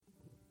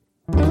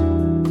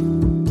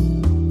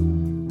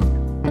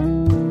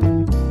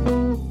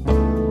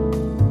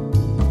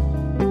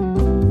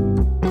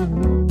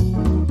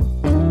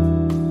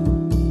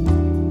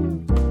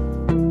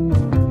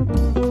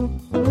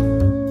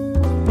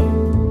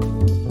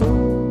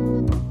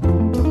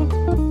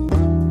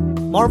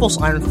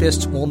Marvel's Iron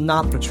Fist will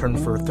not return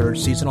for a third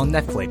season on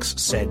Netflix,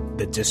 said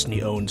the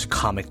Disney-owned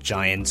comic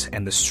giant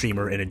and the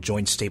streamer in a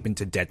joint statement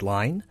to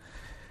Deadline.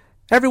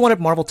 Everyone at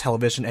Marvel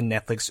Television and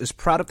Netflix is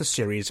proud of the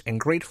series and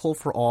grateful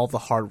for all the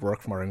hard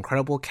work from our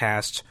incredible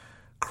cast,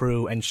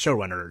 crew, and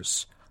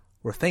showrunners.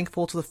 We're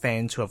thankful to the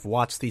fans who have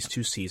watched these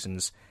 2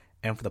 seasons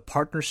and for the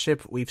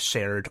partnership we've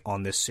shared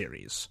on this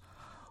series.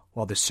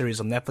 While this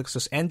series on Netflix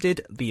has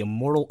ended, the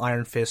immortal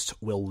Iron Fist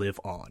will live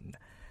on.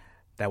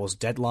 That was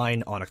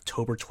Deadline on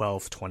October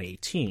 12,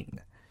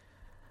 2018.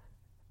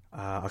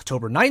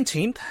 October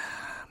 19th,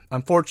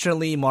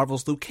 unfortunately,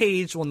 Marvel's Luke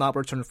Cage will not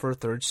return for a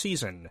third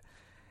season.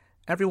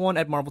 Everyone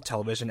at Marvel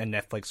Television and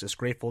Netflix is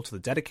grateful to the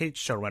dedicated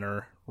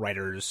showrunner,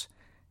 writers,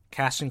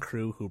 cast and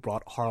crew who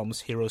brought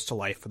Harlem's heroes to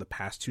life for the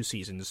past 2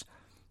 seasons,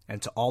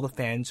 and to all the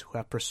fans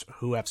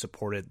who have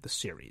supported the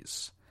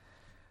series.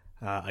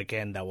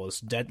 Again, that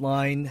was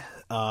Deadline.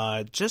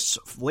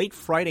 Just late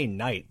Friday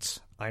night,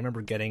 I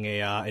remember getting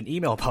an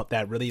email about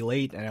that really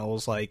late, and I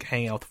was like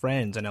hanging out with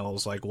friends, and I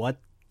was like, what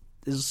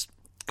is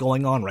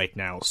going on right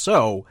now?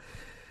 So,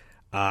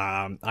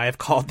 I have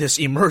called this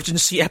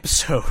emergency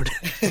episode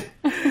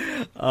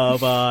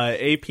of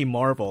AP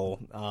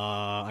Marvel.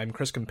 I'm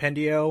Chris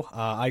Compendio.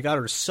 I got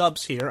our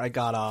subs here. I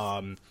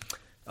got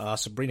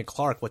Sabrina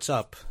Clark. What's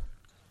up?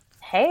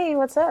 Hey,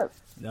 what's up?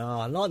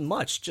 Not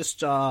much. Just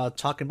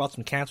talking about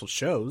some canceled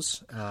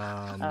shows. Oh,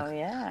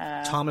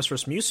 yeah. Thomas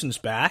Rasmussen's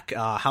back.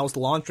 How's the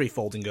laundry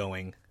folding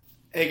going?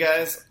 Hey,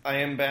 guys. I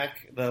am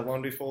back. The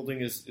laundry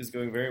folding is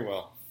going very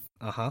well.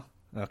 Uh-huh.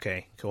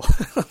 Okay, cool.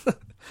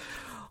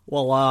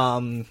 Well,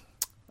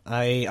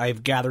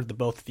 I've gathered the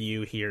both of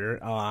you here.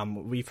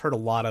 We've heard a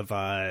lot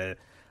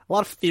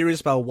of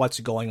theories about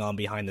what's going on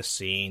behind the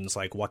scenes,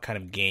 like what kind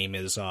of game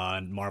is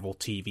Marvel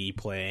TV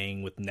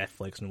playing with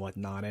Netflix and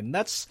whatnot, and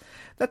that's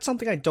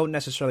something I don't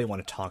necessarily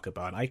want to talk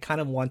about. I kind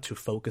of want to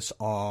focus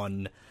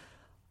on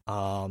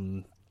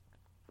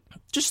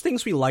just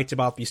things we liked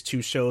about these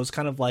 2 shows,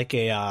 kind of like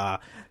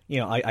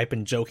I've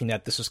been joking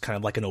that this is kind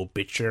of like an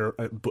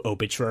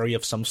obituary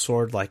of some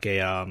sort, like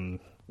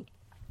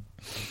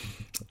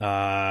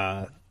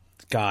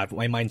God,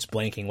 my mind's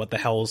blanking. What the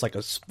hell is like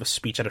a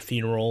speech at a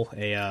funeral?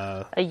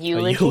 A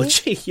eulogy? A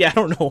eulogy? Yeah, I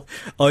don't know.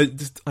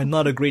 I'm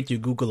not a great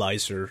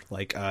Googleizer,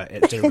 like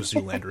David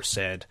Zoolander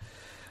said.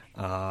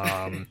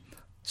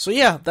 So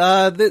yeah,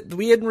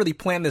 we didn't really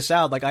plan this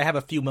out. Like, I have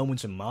a few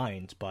moments in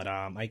mind, but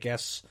I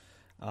guess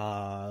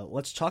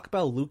let's talk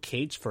about Luke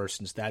Cage first,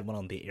 since that went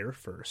on the air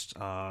first.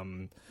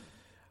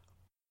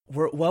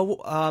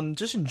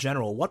 Just in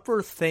general, what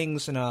were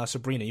things, and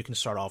Sabrina, you can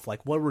start off,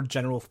 like, what were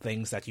general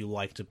things that you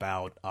liked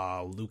about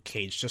Luke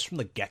Cage just from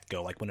the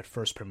get-go, like when it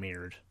first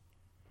premiered?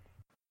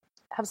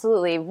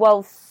 Absolutely.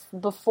 Well,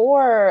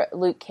 before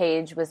Luke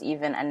Cage was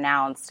even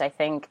announced, I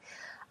think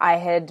I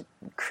had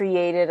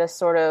created a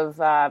sort of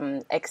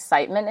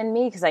excitement in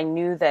me, because I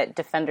knew that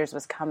Defenders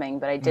was coming,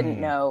 but I didn't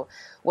know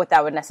what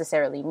that would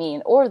necessarily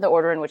mean, or the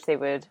order in which they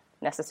would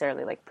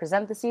necessarily, like,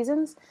 present the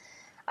seasons.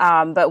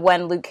 But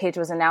when Luke Cage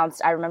was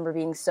announced, I remember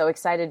being so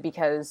excited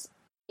because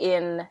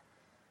in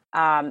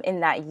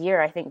that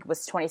year, I think it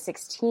was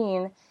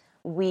 2016,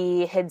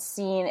 we had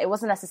seen, it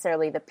wasn't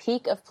necessarily the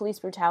peak of police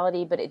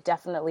brutality, but it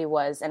definitely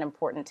was an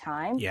important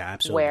time. Yeah,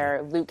 absolutely.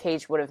 Where Luke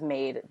Cage would have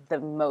made the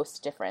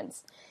most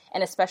difference.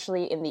 And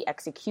especially in the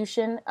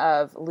execution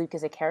of Luke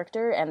as a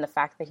character, and the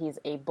fact that he's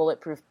a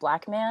bulletproof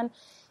black man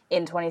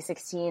in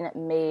 2016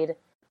 made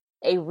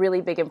a really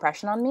big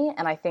impression on me,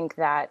 and I think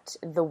that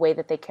the way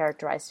that they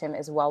characterized him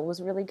as well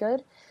was really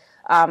good.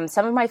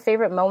 Some of my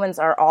favorite moments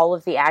are all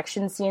of the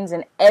action scenes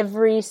and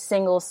every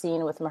single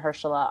scene with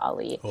Mahershala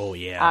Ali. Oh,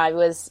 yeah.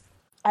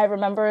 I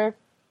remember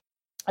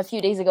a few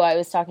days ago I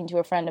was talking to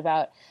a friend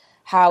about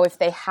how if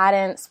they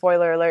hadn't,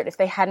 spoiler alert, if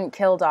they hadn't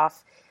killed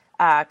off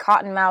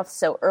Cottonmouth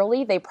so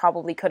early, they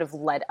probably could have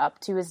led up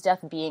to his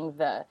death being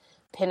the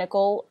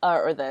pinnacle,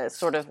 or the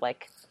sort of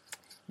like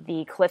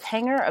the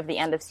cliffhanger of the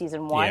end of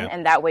season 1,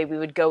 and that way we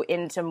would go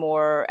into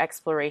more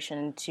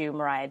exploration to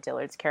Mariah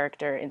Dillard's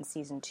character in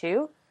season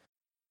 2.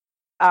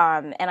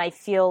 And I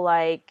feel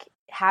like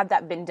had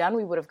that been done,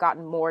 we would have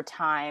gotten more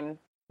time.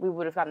 We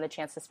would have gotten the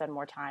chance to spend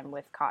more time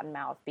with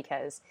Cottonmouth,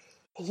 because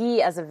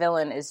he as a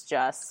villain is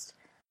just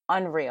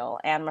unreal,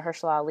 and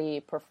Mahershala Ali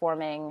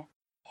performing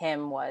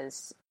him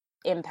was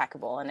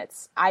impeccable, and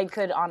I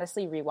could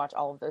honestly rewatch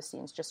all of those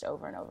scenes just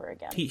over and over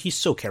again. He's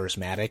so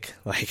charismatic,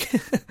 like,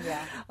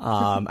 yeah.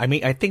 I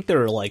mean, I think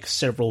there are like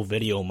several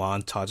video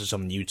montages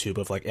on YouTube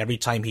of like every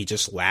time he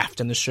just laughed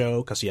in the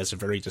show, because he has a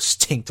very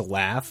distinct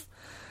laugh.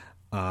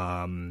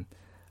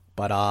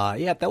 But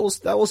yeah, that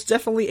was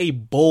definitely a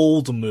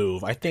bold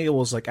move. I think it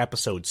was like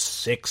episode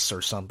 6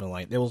 or something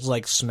like. It was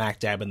like smack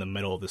dab in the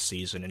middle of the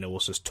season, and it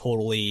was just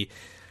totally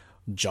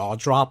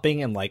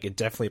jaw-dropping, and like it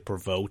definitely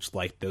provoked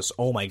like this,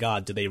 oh my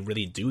god, did they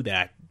really do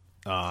that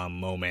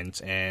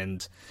moment?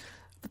 And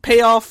the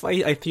payoff,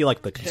 I feel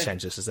like the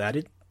consensus is that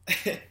it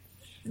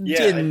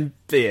didn't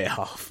pay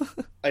off.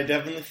 I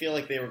definitely feel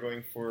like they were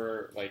going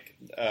for like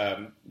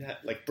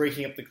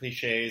breaking up the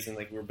cliches, and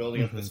like we're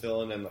building up this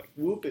villain, and like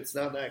whoop, it's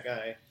not that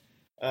guy.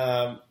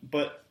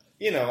 But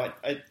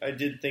I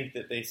did think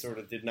that they sort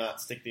of did not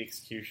stick the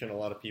execution. A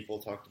lot of people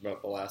talked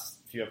about the last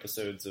few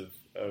episodes of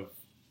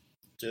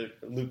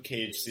Luke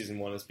Cage season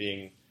 1 as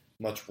being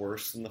much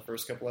worse than the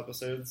first couple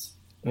episodes,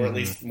 or at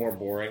least more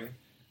boring.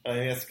 I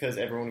think that's because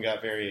everyone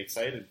got very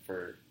excited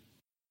for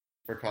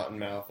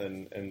Cottonmouth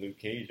and Luke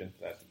Cage and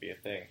for that to be a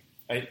thing.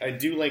 I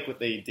do like what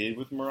they did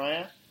with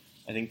Mariah.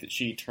 I think that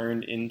she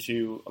turned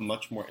into a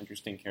much more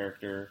interesting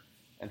character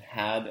and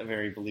had a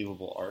very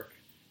believable arc.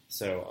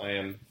 So I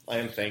am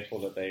thankful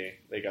that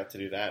they got to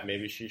do that.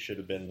 Maybe she should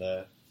have been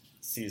the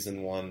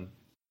season 1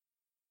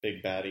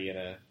 big baddie in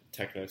a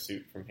techno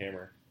suit from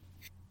Hammer.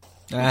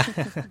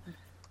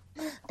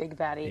 Big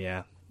baddie.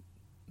 Yeah.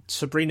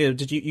 Sabrina,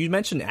 did you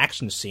mentioned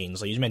action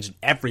scenes? Like, you mentioned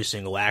every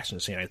single action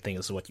scene, I think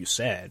is what you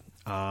said.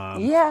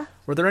 Yeah.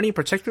 Were there any in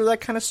particular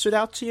that kind of stood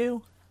out to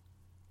you?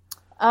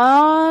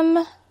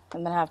 I'm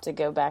gonna have to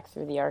go back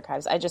through the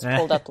archives. I just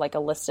pulled up like a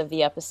list of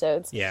the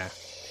episodes. Yeah.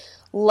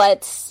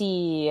 Let's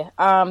see.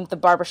 The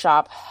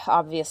barbershop,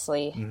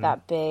 obviously.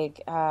 That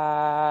big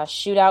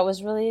shootout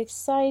was really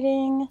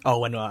exciting. Oh,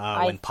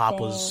 when Pop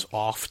was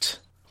offed.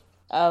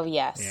 Oh,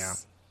 yes. Yeah.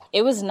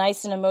 It was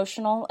nice and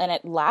emotional, and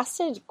it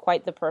lasted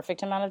quite the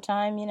perfect amount of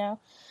time,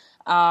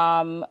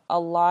 A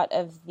lot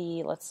of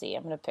the... Let's see,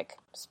 I'm going to pick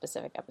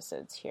specific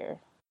episodes here.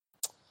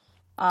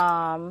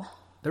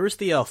 There was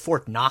the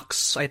Fort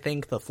Knox, I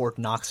think, the Fort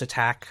Knox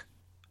attack,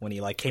 when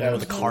he came in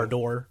with the car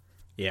door.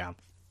 Yeah.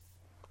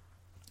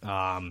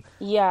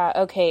 Yeah,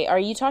 okay. Are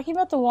you talking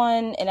about the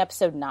one in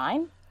episode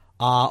 9? It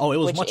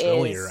was Which much is...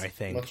 earlier, I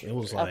think. It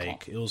was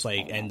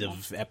Okay. end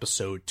of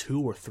episode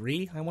 2 or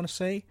 3, I want to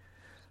say.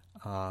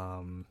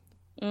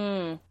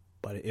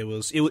 But it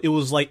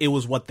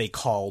was what they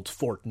called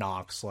Fort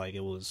Knox. Like,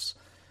 it was,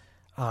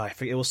 I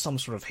forget, it was some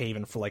sort of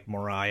haven for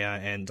Mariah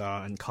and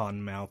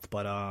Cottonmouth.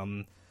 But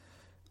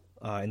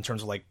in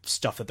terms of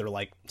stuff that they're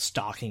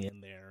stocking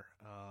in there.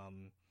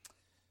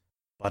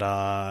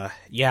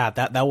 Yeah,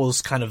 that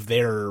was kind of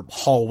their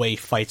hallway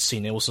fight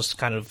scene. It was just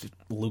kind of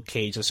Luke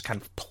Cage just kind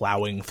of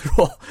plowing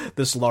through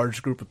this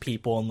large group of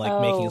people and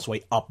making his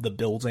way up the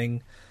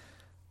building.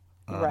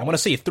 Right. I want to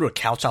say he threw a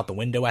couch out the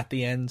window at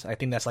the end. I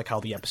think that's how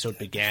the episode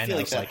began. I feel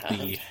It's like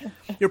that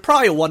you're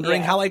probably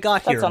wondering Yeah, how I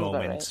got that here sounds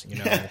about moment.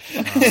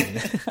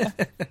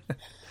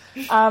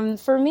 right.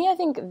 For me, I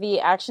think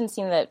the action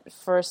scene that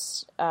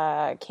first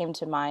came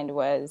to mind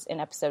was in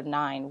episode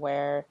 9,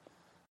 where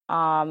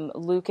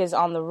Luke is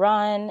on the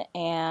run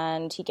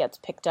and he gets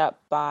picked up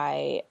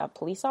by a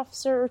police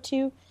officer or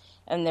two,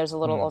 and there's a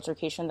little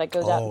altercation that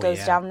goes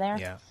down there.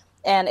 Yeah.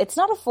 And it's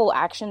not a full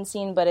action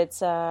scene, but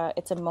it's a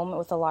moment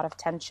with a lot of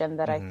tension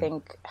that I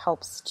think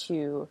helps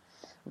to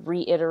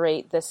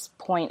reiterate this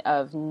point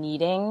of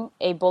needing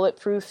a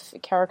bulletproof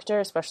character,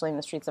 especially in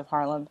the streets of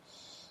Harlem.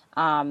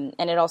 And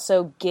it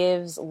also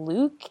gives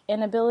Luke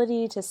an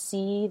ability to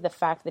see the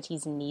fact that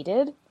he's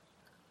needed,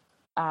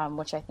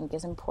 which I think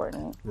is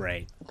important.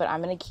 Right. But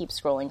I'm going to keep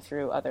scrolling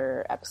through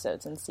other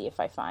episodes and see if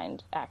I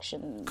find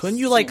action. Couldn't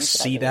you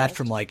see that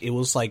from it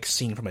was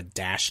seen from a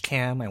dash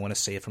cam? I want to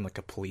say it from a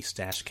police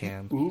dash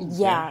cam. Ooh,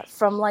 Yeah,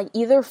 from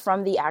either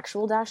from the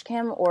actual dash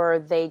cam,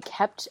 or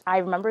I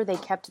remember they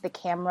kept the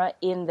camera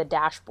in the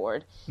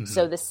dashboard.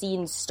 So the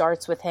scene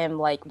starts with him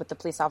with the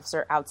police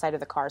officer outside of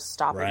the car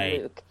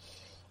stopping Luke.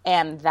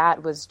 And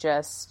that was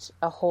just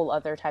a whole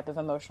other type of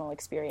emotional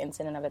experience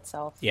in and of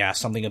itself. Yeah,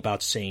 something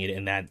about seeing it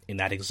in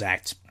that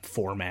exact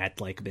format,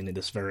 in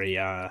this very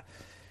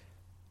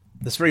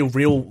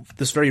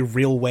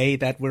real way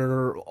that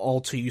we're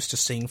all too used to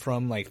seeing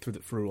from,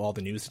 through all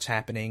the news that's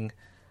happening.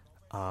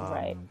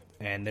 Right.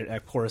 And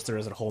of course, there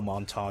is a whole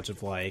montage of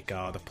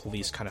the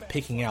police kind of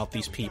picking out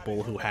these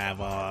people who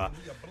have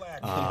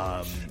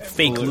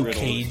fake Luke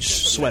Cage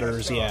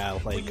sweaters,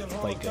 hoodies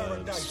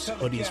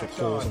with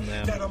holes in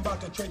them.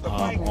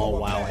 All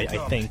while I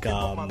think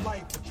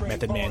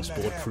Method Man's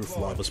 "Bulletproof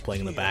Love" was playing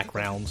in the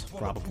background.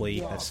 Probably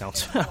that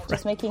sounds right.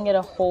 Just making it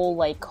a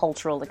whole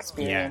cultural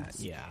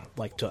experience. Yeah.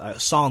 A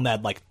song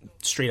that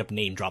straight up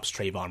name drops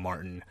Trayvon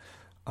Martin.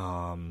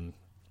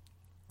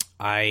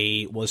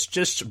 I was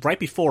just right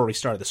before we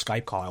started the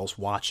Skype call. I was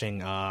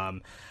watching.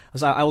 I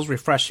was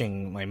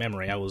refreshing my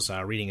memory. I was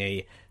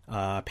reading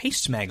a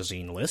Paste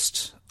magazine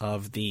list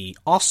of the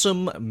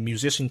awesome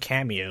musician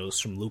cameos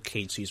from Luke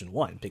Cage season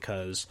 1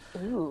 because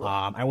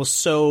I was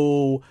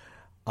so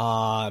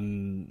I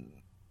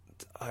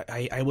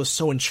was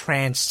so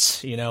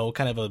entranced. Kind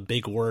of a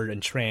big word,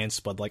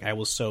 entranced, but I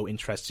was so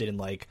interested in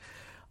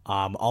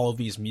all of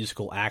these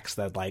musical acts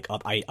that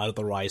I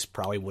otherwise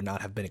probably would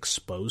not have been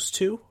exposed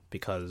to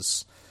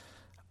because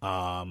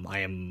I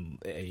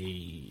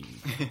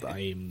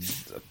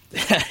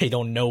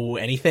don't know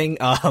anything.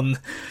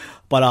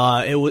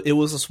 But it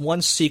was this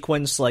one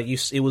sequence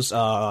it was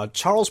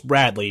Charles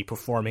Bradley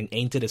performing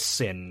 "Ain't It a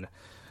Sin,"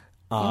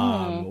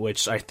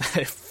 which I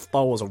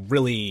thought was a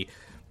really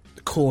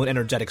cool and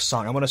energetic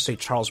song. I want to say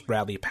Charles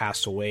Bradley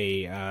passed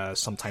away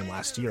sometime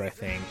last year, I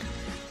think.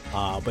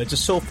 But it's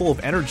just so full of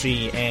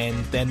energy,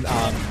 and then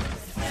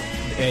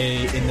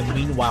in the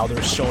meanwhile,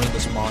 they're showing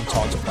this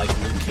montage of like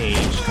Luke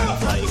Cage, kind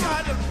of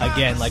like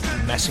again like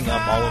messing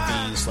up all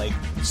of these like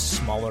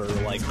smaller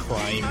like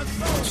crime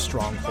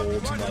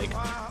strongholds and like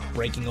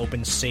breaking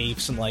open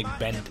safes and like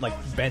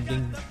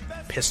bending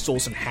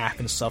pistols in half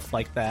and stuff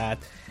like that.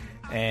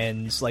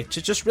 And like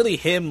just really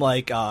him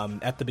like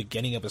at the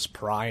beginning of his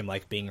prime,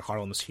 like being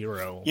Harlem's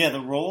hero. Yeah,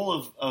 the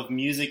role of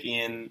music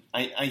in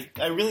I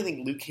really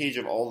think Luke Cage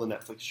of all the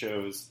Netflix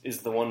shows is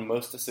the one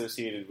most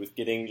associated with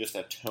getting just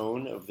a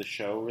tone of the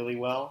show really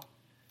well.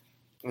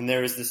 And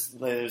there's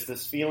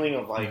this feeling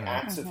of like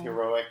acts of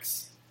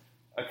heroics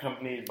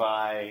accompanied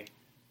by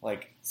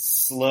like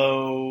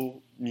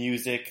slow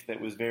music that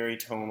was very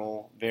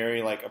tonal,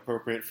 very like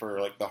appropriate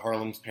for like the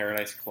Harlem's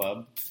Paradise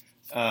Club.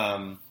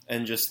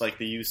 And just like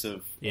the use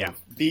of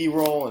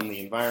B-roll and the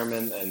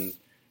environment and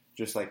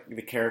just like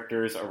the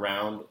characters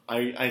around.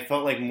 I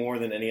felt like more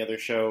than any other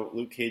show,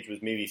 Luke Cage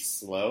was maybe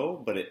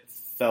slow, but it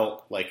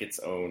felt like its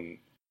own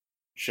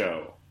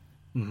show.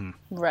 Mm-hmm.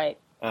 Right.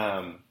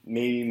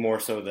 Maybe more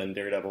so than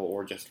Daredevil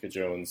or Jessica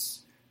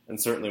Jones,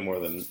 and certainly more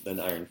than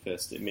Iron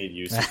Fist. It made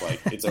use of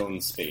like its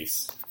own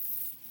space.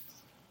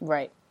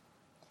 Right.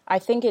 I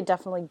think it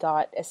definitely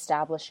got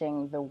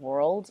establishing the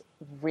world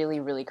really,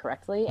 really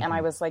correctly. And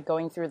I was like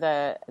going through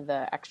the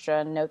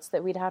extra notes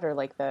that we'd had, or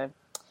like the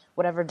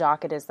whatever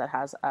doc it is that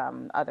has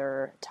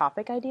other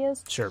topic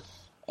ideas. Sure.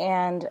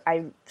 And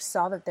I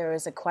saw that there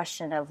was a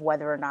question of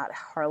whether or not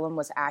Harlem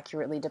was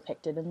accurately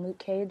depicted in Luke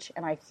Cage.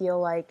 And I feel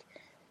like,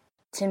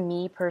 to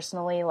me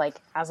personally, like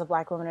as a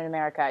Black woman in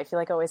America, I feel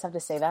like I always have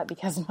to say that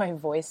because my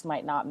voice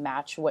might not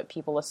match what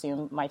people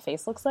assume my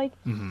face looks like.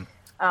 Mm-hmm.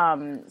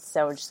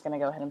 So we're just going to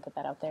go ahead and put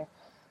that out there.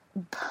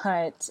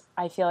 But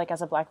I feel like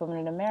as a Black woman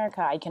in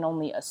America, I can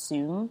only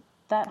assume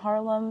that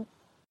Harlem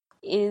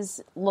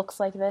looks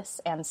like this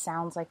and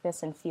sounds like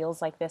this and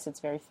feels like this.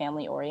 It's very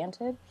family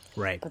oriented.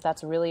 Right. But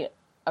that's really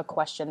a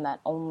question that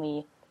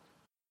only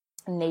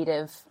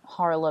native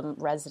Harlem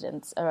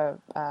residents,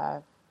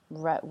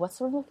 what's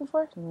the word I'm looking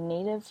for?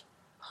 Native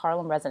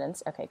Harlem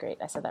residents. Okay, great.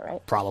 I said that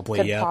right. Probably,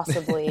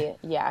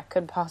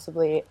 could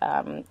possibly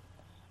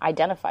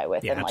identify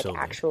with and like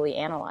actually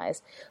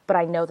analyze. But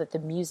I know that the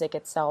music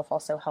itself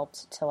also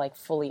helped to like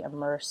fully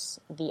immerse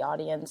the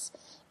audience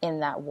in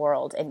that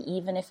world. And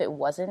even if it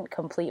wasn't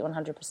complete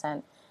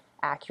 100%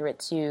 accurate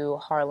to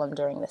Harlem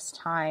during this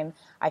time,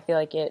 I feel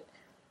like it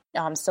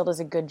still does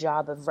a good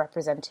job of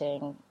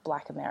representing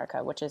Black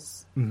America, which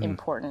is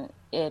important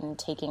in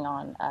taking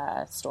on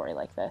a story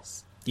like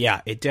this.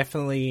 Yeah, it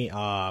definitely,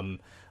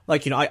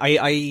 like, you know,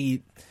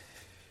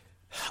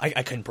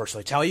 I couldn't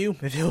personally tell you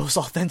if it was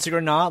authentic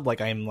or not. Like,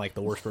 I'm like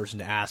the worst person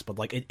to ask, but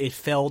like it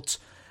felt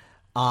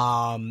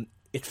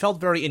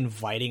very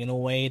inviting in a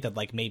way that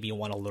like made me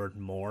want to learn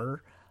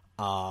more.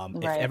 Right.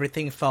 If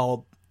everything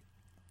felt,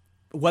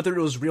 whether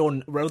it was real,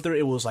 whether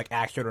it was like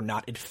accurate or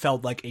not, it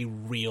felt like a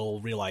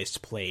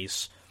realized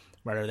place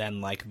rather than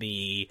like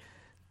the,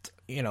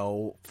 you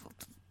know,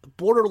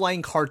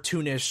 borderline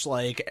cartoonish.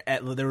 Like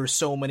there was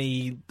so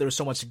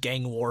much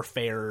gang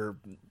warfare.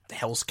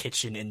 Hell's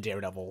Kitchen in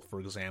Daredevil, for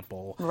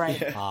example. Right.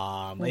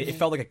 It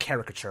felt like a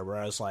caricature,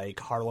 whereas like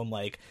Harlem,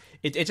 like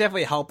it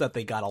definitely helped that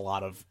they got a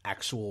lot of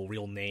actual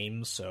real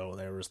names. So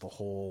there was the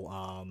whole,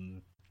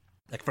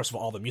 like first of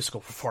all the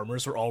musical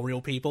performers were all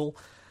real people.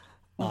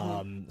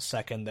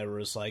 Second, there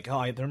was like,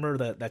 I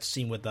remember that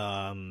scene with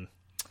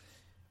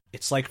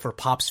it's like for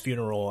Pop's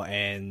funeral,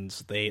 and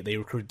they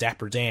recruit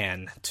Dapper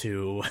Dan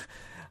to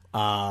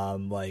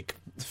like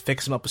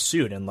fix him up a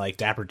suit, and like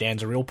Dapper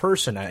Dan's a real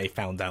person. I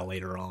found out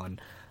later on.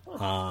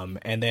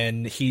 And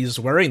then he's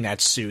wearing that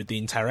suit the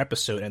entire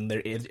episode, and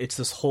it's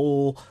this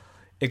whole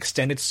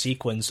extended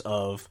sequence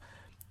of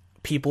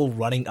people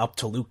running up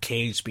to Luke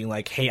Cage being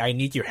like, hey, I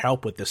need your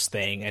help with this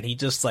thing, and he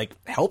just like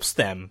helps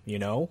them, you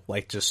know,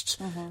 like just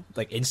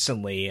like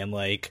instantly, and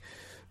like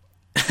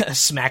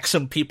smacks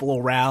some people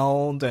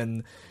around,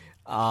 and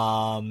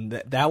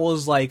that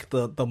was like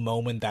the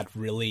moment that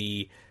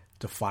really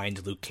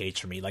defined Luke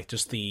Cage for me, like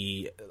just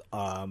the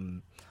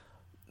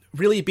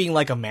really being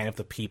like a man of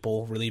the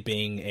people, really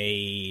being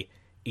a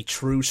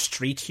true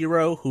street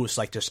hero who's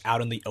like just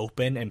out in the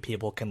open, and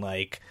people can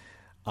like,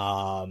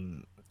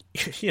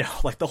 you know,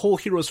 like the whole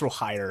heroes for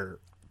hire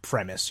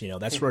premise, you know,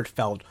 that's where it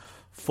felt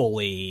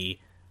fully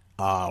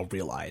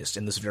realized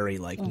in this very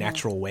like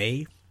natural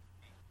way.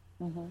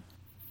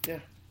 Yeah.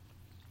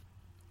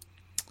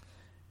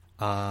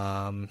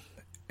 And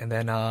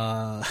then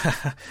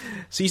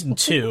season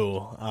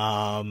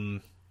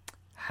 2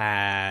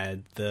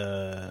 had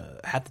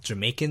the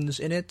Jamaicans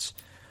in it.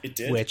 It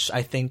did, which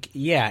I think,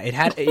 it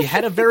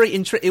had a very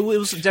it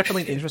was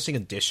definitely an interesting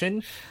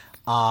addition.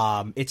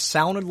 It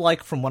sounded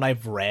like, from what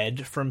I've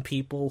read from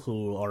people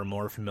who are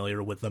more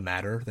familiar with the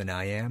matter than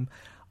I am,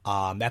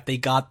 that they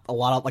got a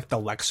lot of like the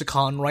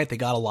lexicon right. They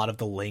got a lot of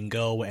the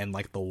lingo and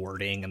like the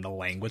wording and the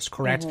language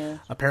correct.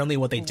 Apparently,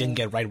 what they didn't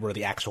get right were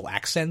the actual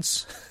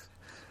accents.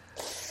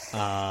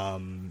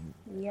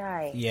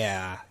 Yikes.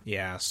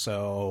 Yeah.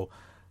 So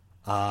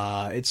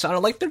It sounded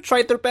like they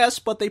tried their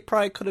best, but they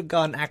probably could have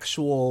gotten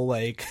actual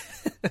like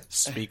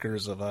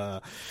speakers of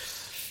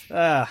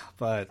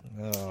but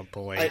oh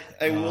boy.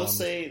 I will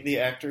say the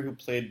actor who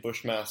played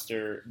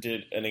Bushmaster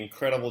did an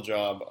incredible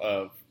job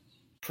of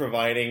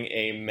providing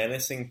a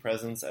menacing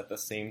presence at the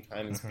same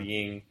time as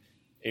being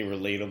a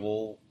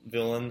relatable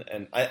villain,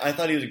 and I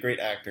thought he was a great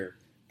actor.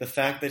 The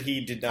fact that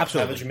he did not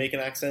have a Jamaican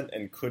accent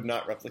and could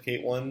not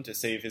replicate one to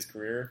save his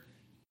career,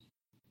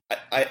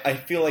 I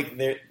feel like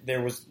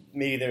there was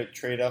maybe their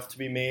trade-off to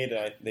be made,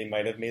 and they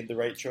might have made the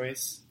right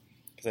choice,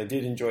 because I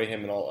did enjoy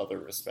him in all other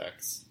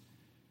respects.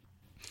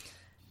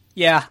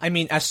 Yeah, I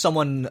mean, as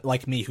someone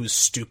like me who's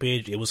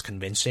stupid, it was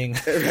convincing.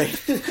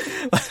 Right.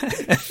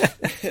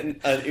 And,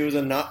 it was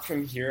a not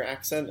from here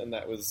accent, and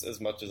that was as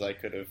much as I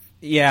could have.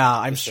 Yeah,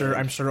 I'm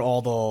sure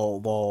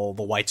all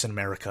the whites in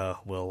America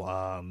will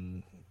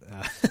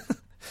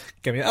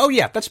give me. Oh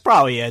yeah, that's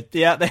probably it.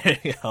 Yeah, there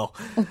you go.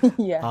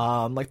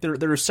 Yeah. Like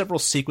there are several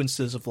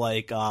sequences of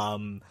like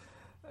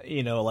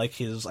like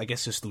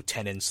his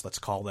lieutenants, let's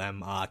call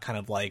them, kind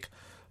of like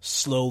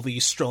slowly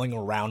strolling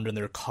around in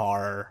their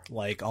car,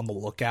 like on the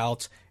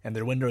lookout, and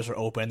their windows are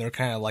open. They're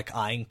kind of like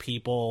eyeing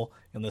people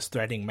in this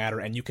threatening manner,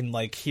 and you can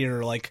like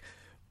hear like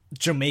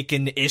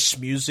Jamaican-ish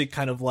music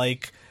kind of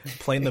like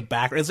play in the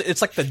background.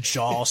 It's like the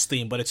Jaws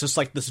theme, but it's just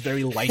like this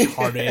very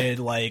lighthearted,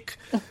 like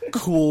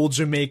cool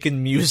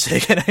Jamaican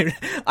music, and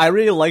I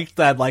really liked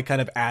that, like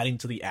kind of adding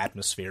to the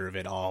atmosphere of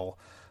it all.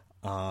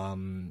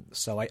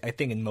 So I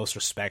think in most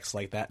respects,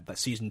 like that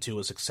season 2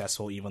 was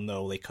successful, even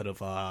though they could have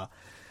done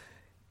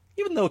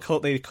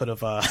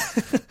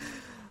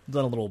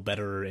a little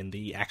better in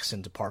the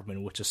accent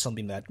department, which is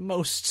something that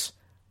most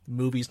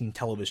movies and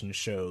television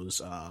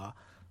shows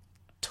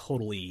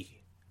totally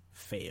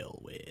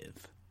fail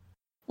with.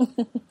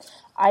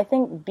 I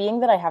think, being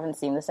that I haven't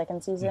seen the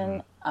second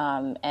season,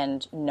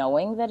 and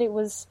knowing that it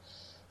was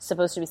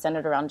supposed to be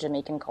centered around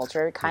Jamaican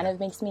culture, kind of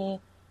makes me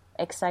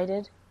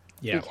excited,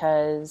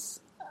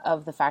 because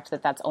of the fact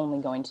that that's only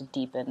going to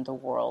deepen the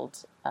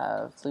world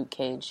of Luke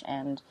Cage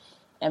and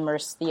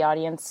immerse the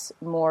audience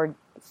more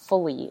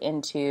fully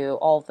into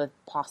all the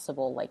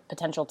possible like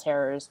potential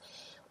terrors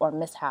or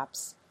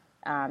mishaps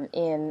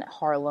in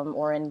Harlem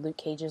or in Luke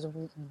Cage's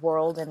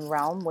world and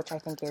realm, which I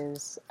think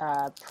is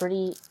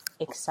pretty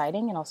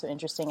exciting and also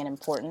interesting and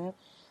important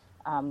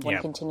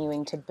when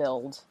continuing to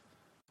build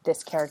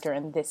this character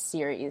in this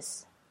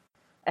series,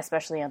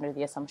 especially under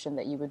the assumption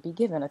that you would be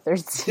given a third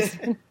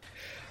season.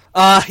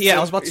 I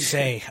was about to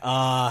say,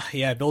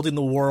 building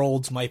the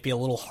world might be a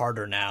little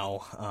harder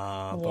now,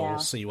 but we'll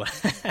see what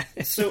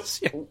happens. So,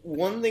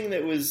 one thing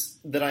that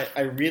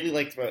I really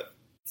liked about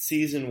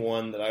season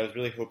 1 that I was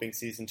really hoping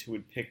season 2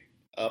 would pick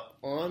up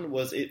on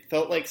was it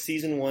felt like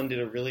season 1 did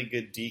a really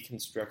good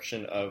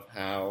deconstruction of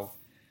how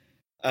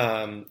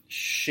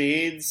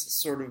Shades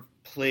sort of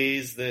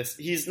plays this.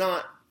 He's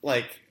not,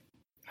 like,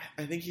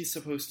 I think he's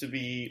supposed to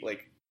be,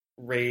 like,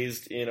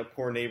 raised in a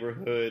poor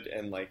neighborhood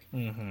and like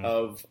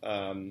of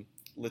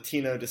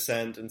Latino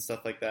descent and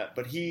stuff like that,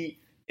 but he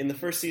in the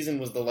first season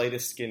was the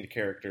lightest skinned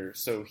character,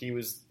 so he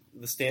was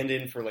the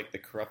stand-in for like the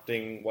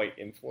corrupting white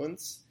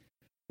influence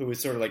who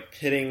was sort of like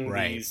pitting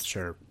these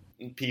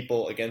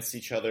people against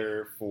each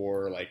other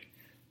for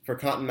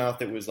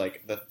Cottonmouth. It was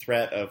like the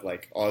threat of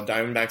like, oh,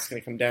 Diamondback's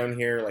gonna come down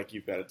here, like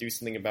you've got to do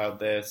something about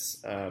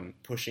this,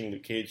 pushing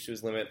Luke Cage to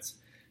his limits.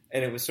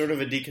 And it was sort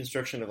of a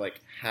deconstruction of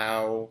like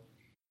how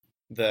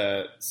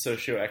the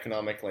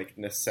socioeconomic like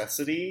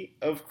necessity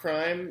of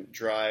crime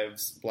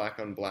drives black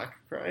on black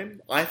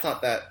crime. I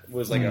thought that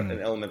was like an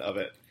element of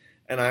it.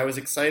 And I was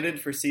excited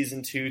for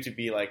season 2 to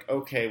be like,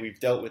 okay, we've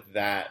dealt with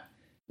that.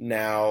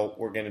 Now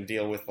we're going to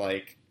deal with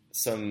like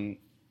some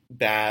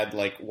bad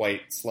like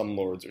white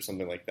slumlords or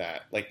something like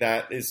that. Like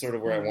that is sort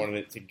of where I wanted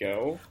it to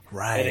go.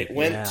 Right. And it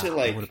went to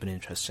like, that would have been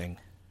interesting.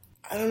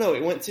 I don't know.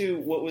 It went to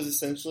what was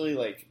essentially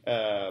like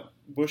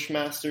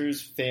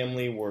Bushmaster's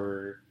family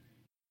were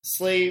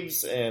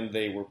slaves and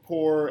they were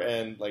poor,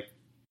 and like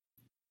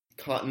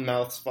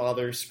Cottonmouth's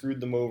father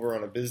screwed them over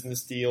on a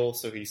business deal,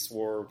 so he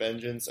swore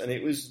vengeance, and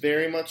it was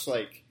very much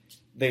like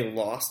they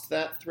lost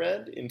that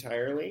thread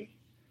entirely,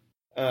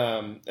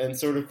 and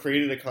sort of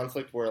created a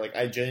conflict where like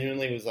I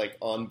genuinely was like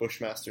on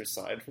Bushmaster's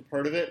side for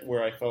part of it,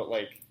 where I felt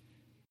like,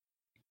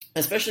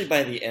 especially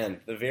by the end,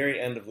 the very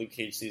end of Luke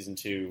Cage season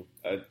 2,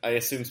 I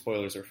assume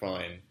spoilers are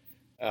fine.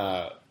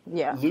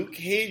 Luke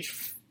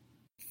Cage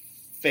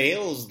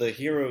fails the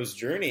hero's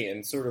journey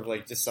and sort of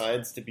like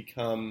decides to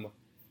become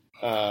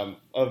a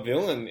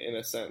villain in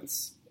a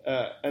sense.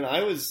 And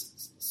I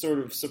was sort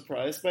of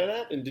surprised by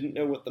that and didn't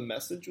know what the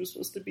message was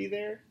supposed to be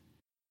there.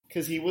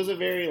 Because he was a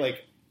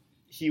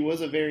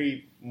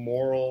very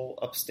moral,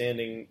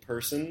 upstanding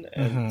person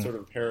and sort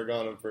of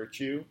paragon of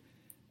virtue.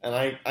 And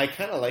I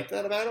kind of liked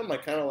that about him. I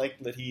kind of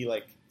liked that he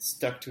like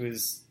stuck to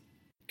his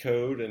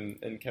code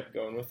and kept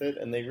going with it.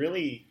 And they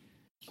really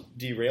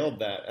derailed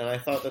that, and I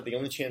thought that the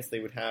only chance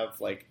they would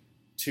have like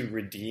to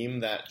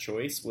redeem that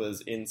choice was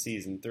in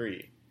season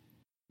 3.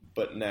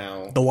 But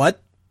now the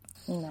what?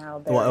 Now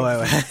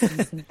there is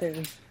season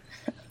 3.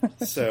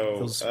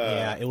 So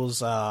it was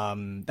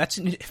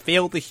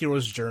failed the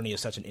hero's journey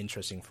is such an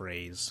interesting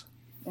phrase.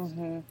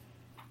 I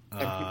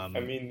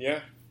mean,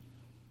 yeah.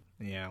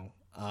 Yeah.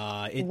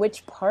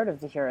 Which part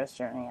of the hero's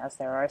journey, as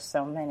there are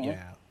so many.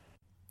 Yeah.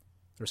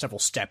 There are several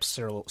steps,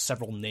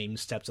 several named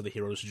steps of the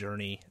hero's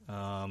journey.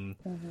 I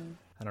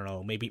don't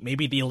know.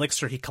 Maybe the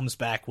elixir he comes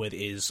back with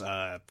is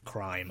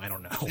crime. I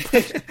don't know.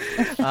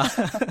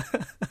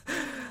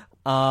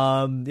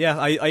 Yeah.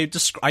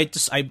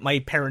 My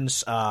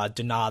parents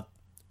did not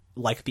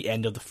like the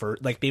end of the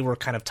first. Like, they were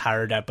kind of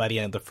tired by the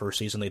end of the first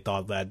season. They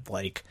thought that,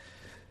 like,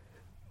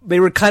 they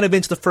were kind of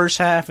into the first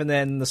half, and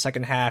then the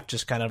second half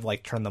just kind of,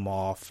 like, turned them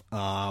off.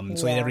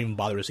 So they never even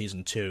bothered with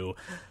season 2.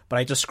 But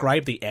I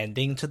described the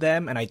ending to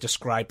them, and I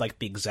described, like,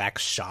 the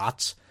exact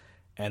shots.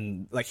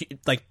 And,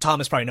 like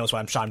Thomas probably knows what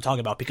I'm talking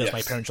about, because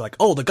my parents were like,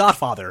 "Oh, The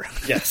Godfather."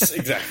 Yes,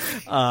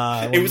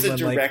 exactly. It was a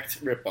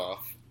direct ripoff.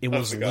 It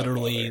was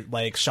literally,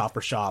 like, shot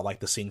for shot, like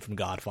the scene from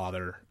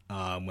Godfather,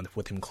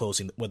 with them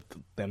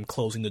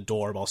closing the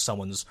door while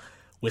someone's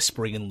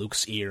whispering in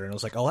Luke's ear, and I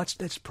was like, "Oh,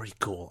 that's pretty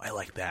cool. I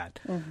like that."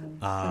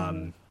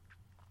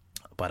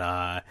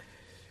 But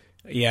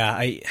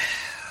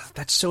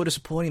that's so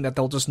disappointing that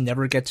they'll just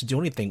never get to do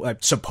anything.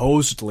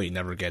 Supposedly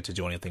never get to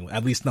do anything,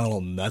 at least not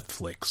on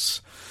Netflix.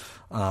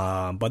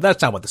 But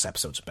that's not what this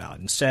episode's about.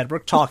 Instead, we're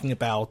talking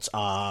about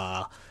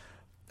how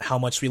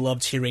much we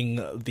loved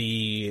hearing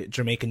the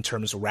Jamaican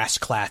terms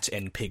rasclat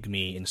and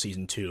pygmy in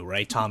season 2,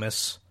 right,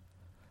 Thomas?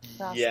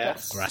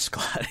 Yes.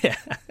 Rasclat, yeah.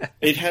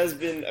 It has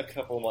been a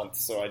couple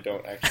months, so I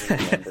don't actually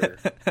remember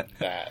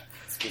that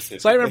specifically.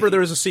 So I remember there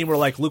was a scene where,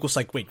 like, Luke was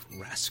like, "Wait,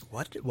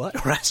 what?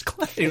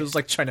 Rasclat?" He was,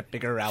 like, trying to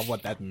figure out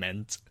what that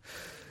meant.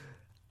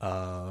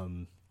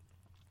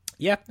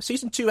 Yeah,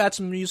 season 2 had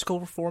some musical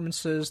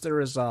performances. There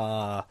is,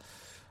 oh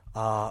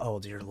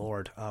dear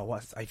lord,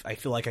 what? I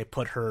feel like I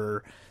put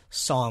her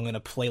song in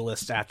a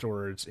playlist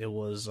afterwards. It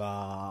was, so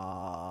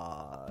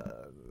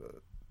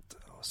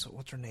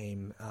what's her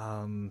name?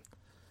 I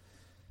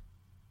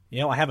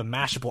have a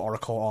Mashable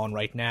article on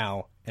right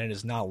now, and it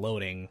is not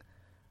loading.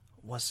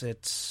 Was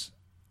it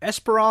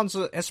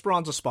Esperanza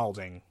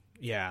Spalding?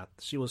 Yeah,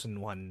 she was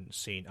in one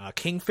scene.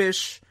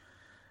 Kingfish,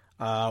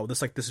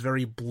 this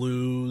very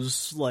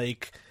blues,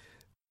 like,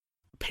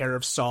 pair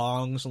of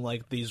songs, and,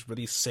 like, these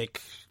really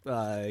sick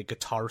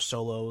guitar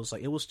solos.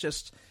 Like,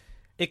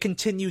 it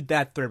continued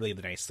that thread really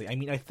nicely. I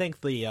mean, I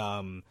think the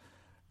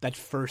that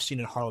first scene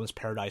in Harlem's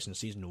Paradise in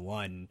season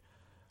 1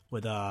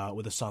 with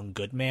the song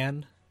 "Good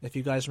Man," if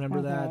you guys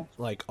remember that,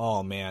 like,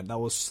 oh man, that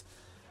was,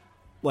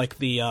 like,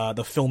 the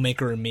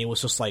filmmaker in me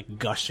was just, like,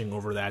 gushing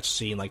over that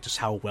scene, like, just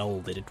how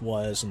well lit it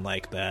was, and,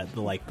 like, the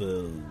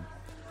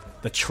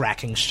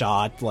tracking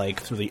shot,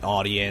 like, through the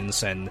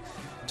audience and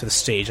to the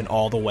stage and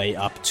all the way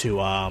up to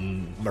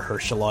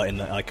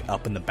Mahershala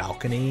up in the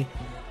balcony.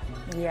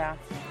 Yeah,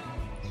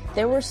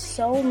 there were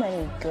so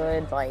many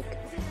good, like,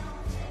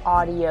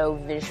 audio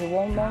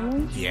visual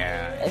moments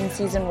in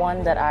season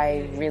 1 that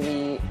I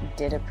really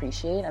did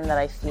appreciate, and that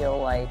I feel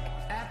like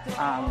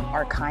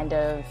are kind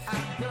of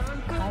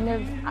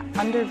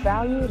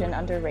undervalued and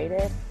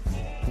underrated,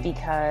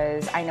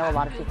 because I know a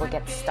lot of people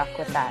get stuck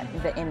with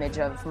the image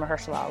of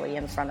Mahershala Ali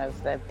in front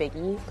of the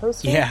Biggie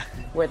poster,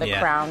 where the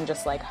crown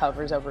just, like,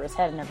 hovers over his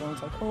head, and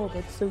everyone's like, "Oh,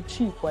 that's so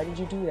cheap, why did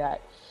you do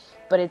that?"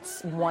 But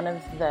it's one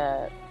of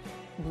the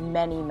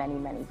many, many,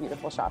 many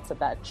beautiful shots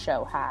that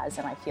show has,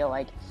 and I feel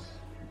like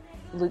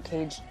Luke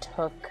Cage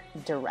took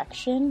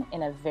direction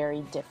in a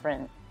very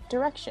different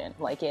direction.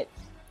 Like, it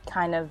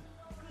kind of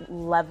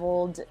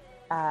leveled,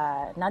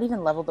 not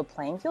even leveled the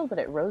playing field, but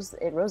it rose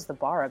the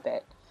bar a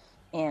bit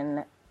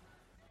in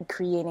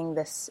creating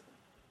this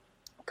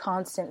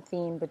constant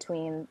theme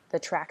between the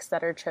tracks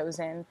that are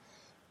chosen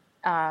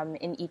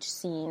in each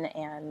scene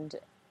and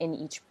in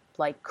each,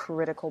 like,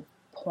 critical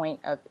point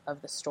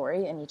of the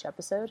story in each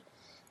episode.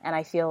 And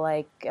I feel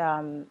like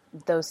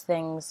those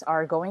things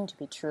are going to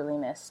be truly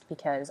missed,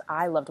 because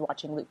I loved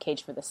watching Luke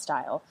Cage for this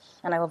style,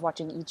 and I love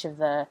watching each of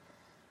the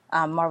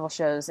Marvel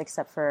shows,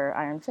 except for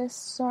Iron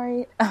Fist,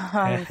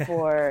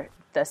 for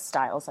the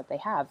styles that they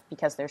have,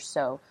 because they're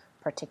so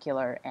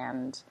particular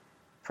and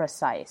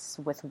precise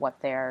with what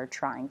they're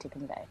trying to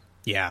convey.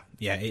 Yeah,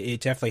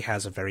 it definitely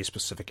has a very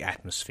specific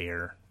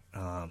atmosphere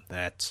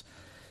that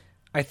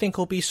I think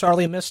will be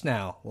sorely missed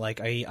now.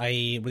 Like,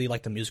 I really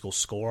like the musical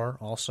score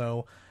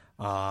also.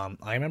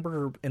 I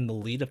remember in the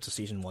lead up to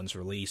season 1's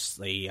release,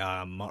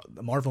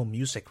 Marvel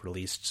Music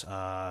released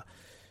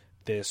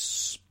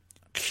this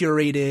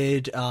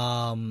curated,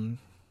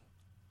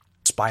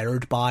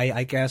 inspired by,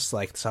 I guess,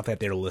 like, stuff that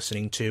they're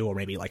listening to, or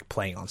maybe, like,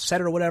 playing on set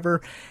or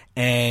whatever.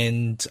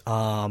 And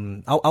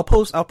I'll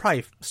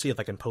probably see if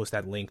I can post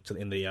that link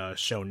in the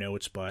show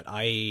notes. But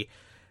I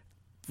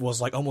was,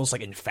 like, almost,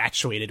 like,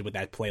 infatuated with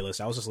that playlist.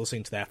 I was just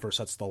listening to that for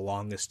such the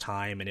longest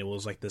time, and it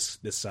was like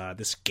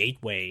this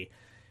gateway,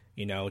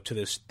 to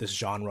this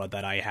genre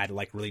that I had,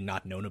 like, really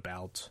not known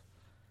about.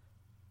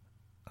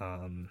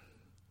 And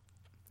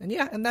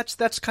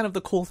that's kind of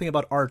the cool thing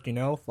about art,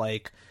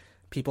 like,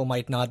 people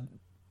might not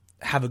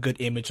have a good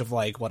image of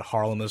like what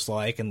Harlem is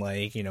like, and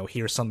like, you know,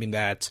 here's something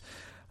that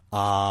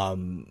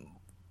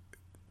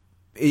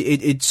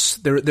it's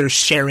they're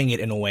sharing it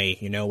in a way,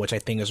 you know, which I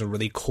think is a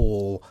really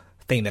cool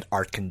thing that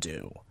art can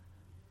do.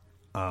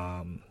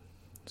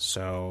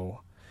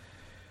 So,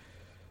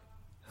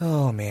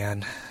 oh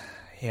man,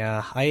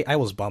 yeah, I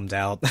was bummed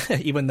out,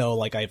 even though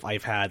like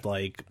I've had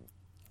like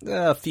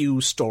a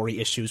few story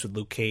issues with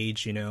Luke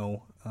Cage, you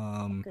know.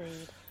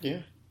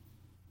 Yeah.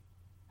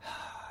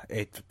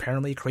 It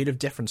apparently creative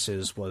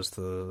differences was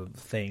the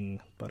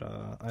thing, but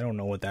I don't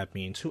know what that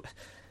means.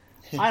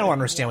 I don't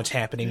understand what's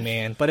happening,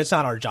 man. But it's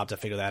not our job to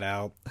figure that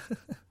out.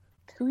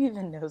 Who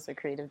even knows what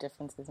creative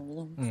differences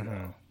means?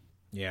 Mm-hmm.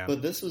 Yeah,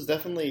 but this was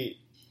definitely.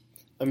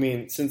 I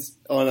mean, since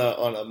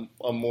on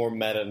a more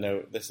meta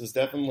note, this is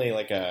definitely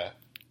like a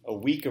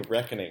week of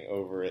reckoning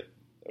over at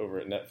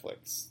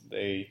Netflix.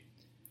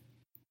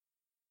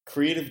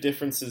 Creative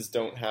differences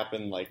don't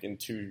happen like in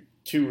two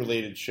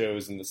related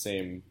shows in the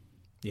same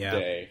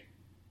day.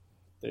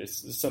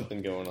 There's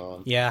something going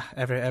on. Yeah,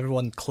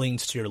 everyone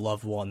clings to your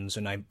loved ones,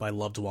 and by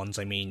loved ones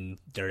I mean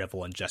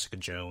Daredevil and Jessica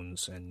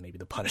Jones and maybe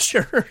the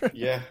Punisher.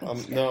 Yeah,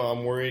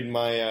 I'm worried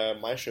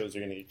my shows are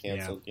going to get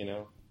canceled. Yeah. You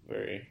know,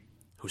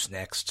 Who's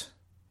next?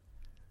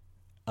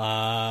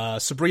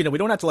 Sabrina, we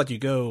don't have to let you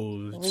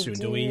go soon,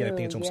 do we? I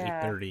think it's almost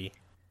 8:30.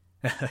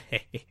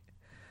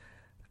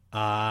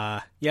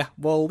 Yeah.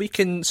 Well, we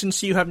can,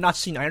 since you have not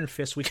seen Iron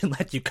Fist, we can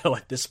let you go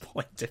at this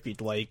point if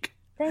you'd like.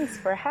 Thanks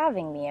for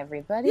having me,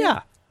 everybody.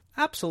 Yeah,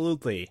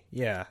 absolutely.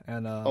 Yeah,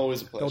 and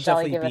always a pleasure. Shall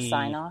I give a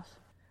sign off?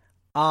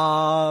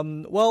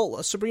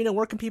 Well, Sabrina,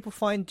 where can people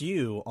find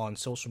you on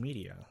social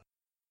media?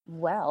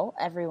 Well,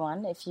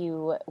 everyone, if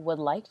you would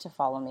like to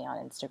follow me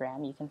on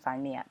Instagram, you can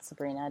find me at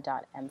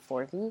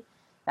sabrina.m4v.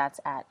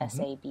 That's at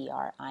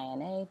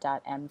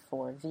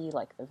sabrina.m4v,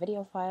 like the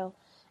video file.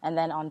 And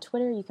then on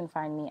Twitter, you can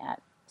find me at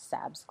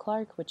Sabs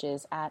Clark, which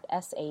is at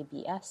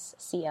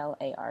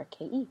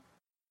SABSCLARKE.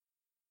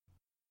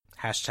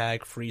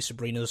 Hashtag free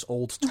Sabrina's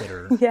old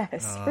Twitter.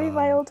 Yes, free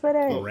my old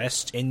Twitter.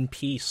 Rest in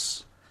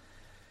peace.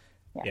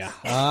 Yes.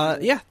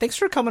 Yeah. Thanks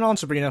for coming on,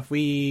 Sabrina.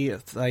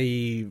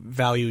 I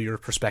value your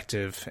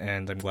perspective,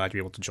 and I'm glad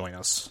you're able to join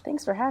us.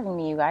 Thanks for having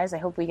me, you guys. I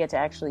hope we get to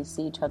actually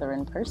see each other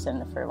in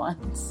person for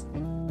once.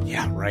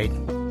 Yeah, right.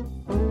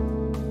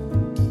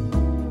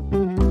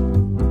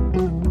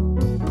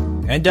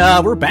 And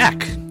we're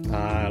back.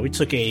 We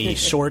took a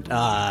short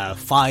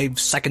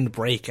 5-second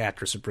break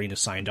after Sabrina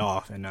signed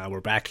off, and we're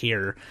back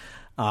here.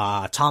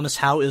 Thomas,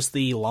 how is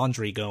the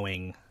laundry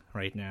going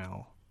right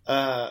now?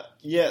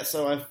 Yeah,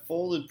 so I've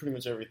folded pretty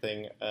much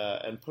everything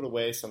and put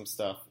away some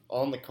stuff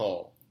on the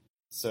call.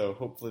 So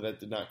hopefully that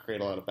did not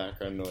create a lot of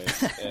background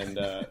noise, and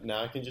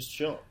now I can just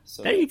chill.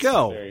 So there you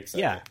go. Very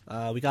exciting.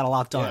 Yeah, we got a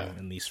lot done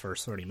in these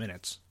first 30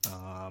 minutes.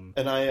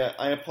 And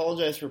I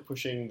apologize for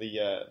pushing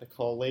the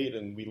call late,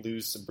 and we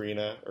lose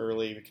Sabrina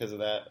early because of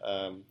that.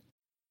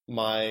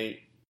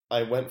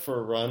 I went for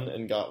a run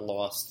and got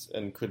lost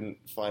and couldn't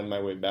find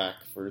my way back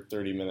for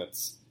 30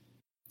 minutes.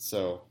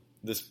 So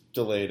this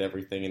delayed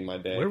everything in my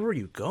day. Where were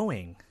you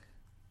going?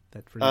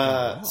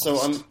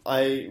 So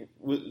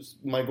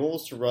my goal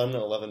is to run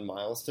 11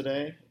 miles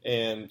today,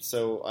 and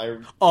so I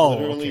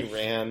literally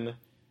ran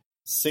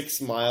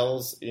 6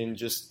 miles in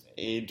just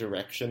a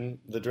direction.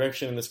 The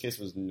direction in this case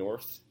was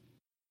north,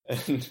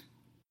 and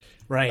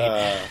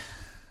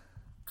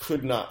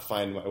could not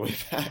find my way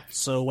back.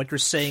 So what you're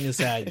saying is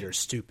that you're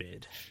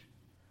stupid.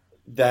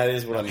 That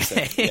is what I'm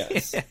saying.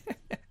 Yes.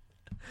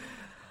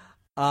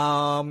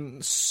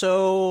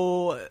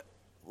 So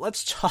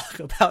let's talk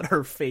about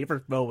our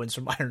favorite moments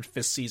from Iron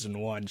Fist Season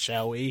 1,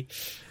 shall we?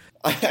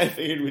 I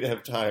figured we'd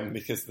have time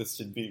because this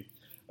should be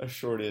a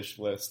shortish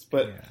list.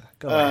 But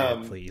go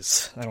ahead,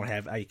 please.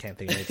 I can't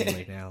think of anything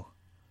right now.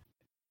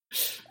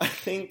 I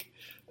think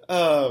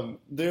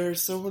there are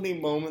so many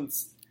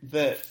moments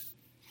that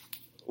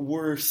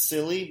were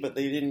silly, but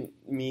they didn't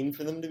mean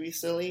for them to be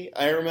silly.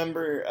 I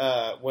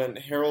remember when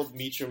Harold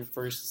Meacham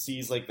first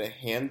sees like the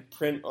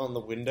handprint on the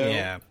window.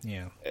 Yeah.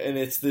 And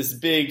it's this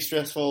big,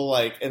 stressful,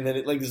 and then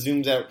it like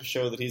zooms out to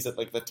show that he's at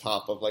like the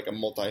top of like a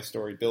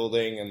multi-story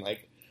building, and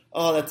like,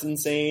 oh, that's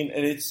insane.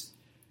 And it's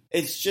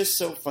just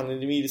so funny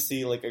to me to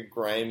see like a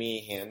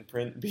grimy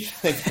handprint be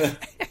like the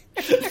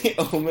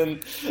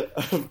omen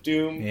of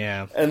doom.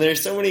 Yeah. And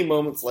there's so many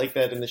moments like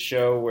that in the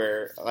show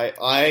where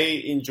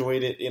I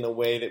enjoyed it in a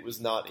way that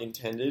was not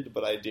intended,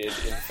 but I did in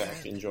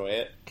fact enjoy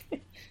it.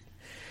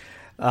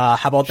 How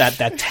about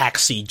that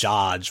taxi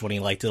dodge when he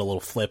like did a little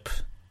flip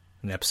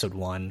in episode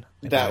 1?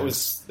 That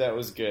was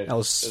good. That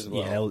was as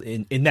well.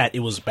 In that it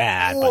was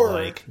bad, or, but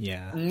like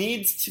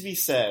needs to be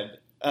said.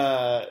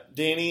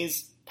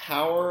 Danny's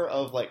power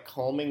of like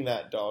calming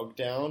that dog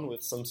down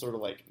with some sort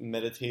of like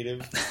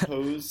meditative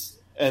pose.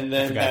 And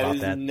then that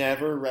is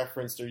never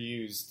referenced or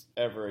used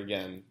ever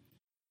again.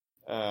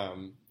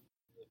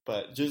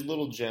 But just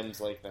little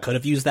gems like that. Could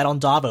have used that on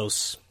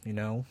Davos, you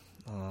know.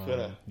 Could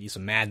have. He's a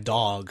mad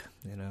dog,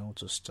 you know.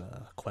 Just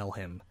quell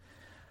him.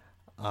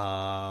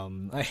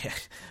 I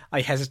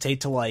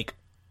hesitate to like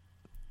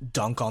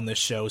dunk on this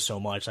show so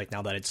much, like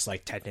now that it's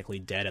like technically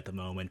dead at the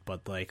moment,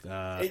 but like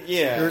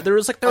yeah, there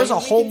was a we can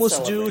homeless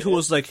dude celebrate who it.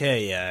 was like,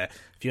 hey,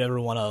 if you ever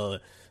want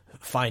to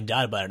find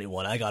out about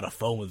anyone, I got a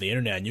phone with the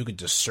internet and you can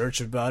just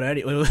search about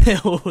anyone.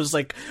 It was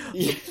like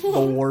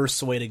the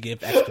worst way to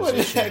give What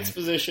an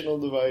exposition.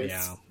 expositional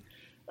device.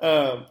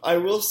 Yeah. I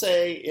will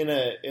say, in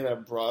a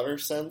broader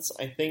sense,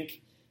 I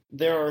think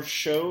there are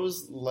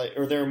shows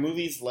there are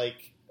movies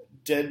like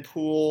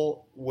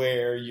Deadpool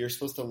where you're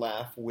supposed to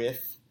laugh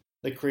with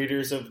the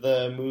creators of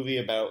the movie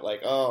about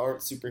like, oh,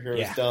 aren't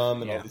superheroes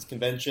dumb and all these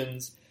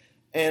conventions.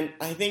 And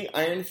I think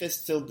Iron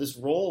Fist filled this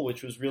role,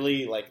 which was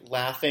really like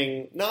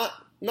laughing, not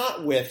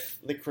with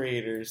the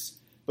creators,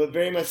 but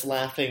very much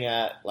laughing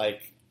at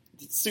like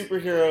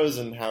superheroes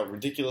and how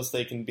ridiculous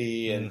they can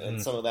be,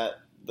 and some of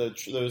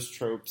those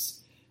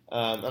tropes.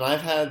 And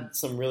I've had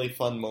some really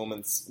fun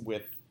moments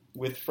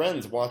with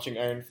friends watching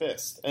Iron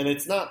Fist, and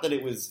it's not that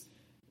it was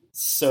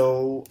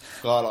so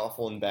god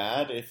awful and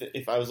bad.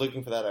 If I was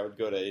looking for that, I would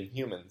go to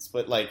Inhumans.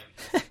 But like,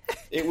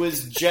 it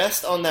was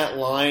just on that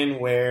line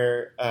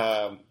where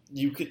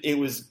it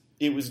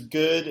was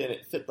good and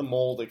it fit the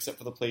mold, except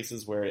for the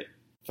places where it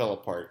fell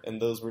apart,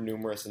 and those were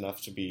numerous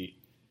enough to be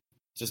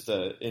just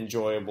a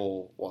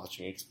enjoyable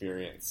watching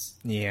experience.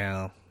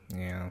 Yeah.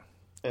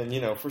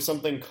 And for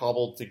something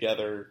cobbled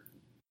together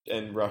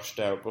and rushed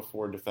out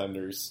before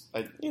Defenders,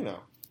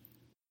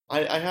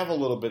 I have a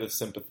little bit of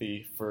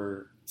sympathy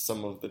for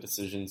some of the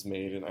decisions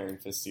made in Iron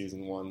Fist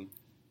Season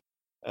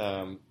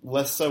 1.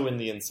 Less so in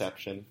The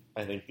Inception.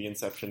 I think The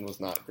Inception was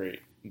not great,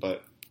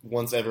 but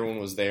once everyone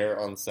was there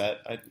on set,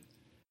 I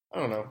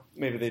don't know,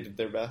 maybe they did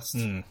their best.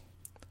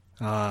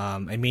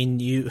 I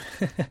mean,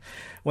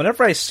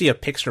 whenever I see a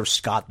picture of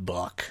Scott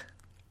Buck,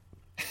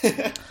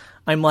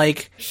 I'm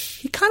like,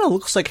 he kind of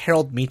looks like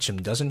Harold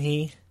Meacham, doesn't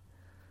he?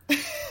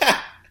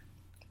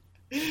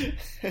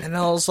 And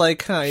I was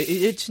like, I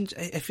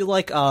feel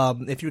like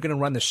if you're gonna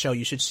run the show,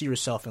 you should see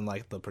yourself in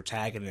like the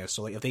protagonist.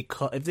 So like if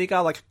they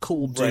got like a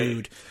cool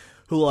dude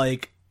who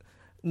like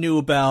knew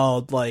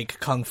about like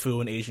kung fu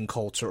and Asian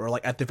culture, or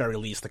like at the very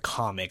least the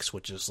comics,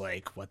 which is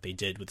like what they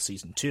did with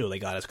season 2. They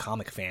got a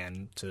comic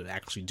fan to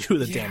actually do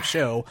the damn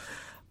show.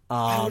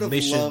 I would have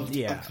loved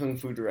a kung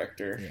fu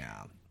director.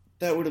 Yeah,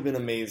 that would have been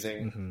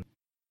amazing.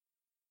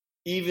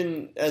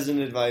 Even as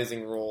an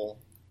advising role.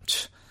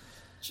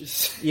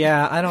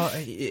 Yeah, I don't.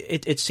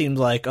 It seemed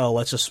like,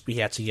 oh, we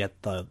had to get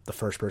the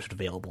first person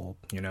available,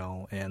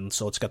 and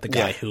so it's got the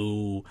guy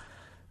who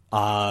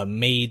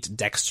made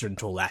Dexter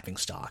into a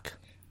laughingstock.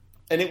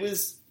 And it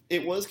was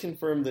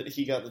confirmed that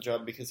he got the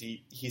job because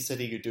he said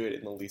he could do it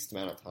in the least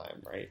amount of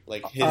time, right?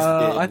 Like his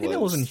I think that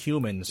was in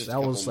Humans.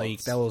 That was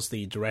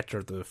the director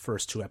of the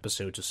first 2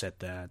 episodes who said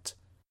that.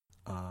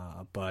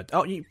 But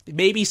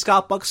maybe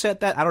Scott Buck said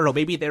that. I don't know.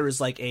 Maybe there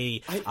is like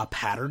a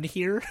pattern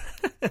here.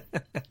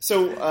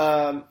 So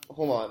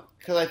hold on,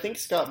 because I think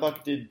Scott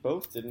Buck did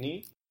both, didn't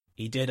he?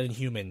 He did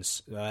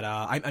Inhumans, but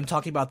I'm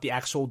talking about the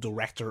actual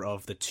director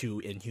of the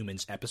 2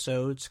 Inhumans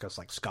episodes, because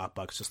like Scott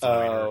Buck's just the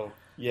writer. Oh,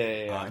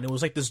 yeah. And it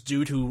was like this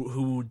dude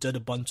who did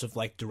a bunch of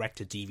like direct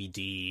to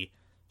DVD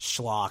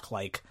schlock,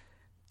 like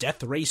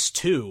Death Race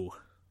 2,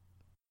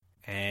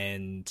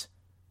 and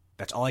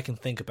that's all I can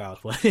think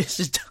about when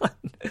this is done.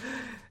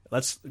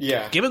 Let's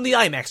give him the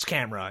IMAX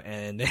camera,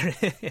 and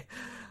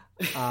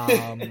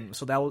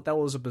so that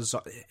was a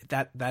bizarre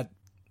that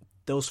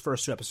those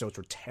first 2 episodes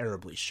were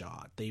terribly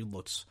shot. They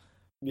looked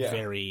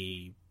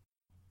very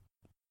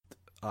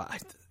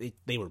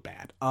they were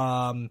bad.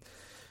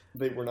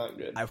 They were not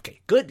good.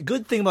 Okay,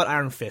 good thing about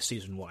Iron Fist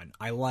Season 1.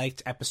 I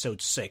liked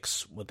episode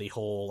 6 with the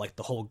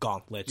whole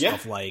gauntlet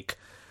of like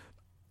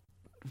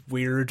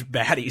weird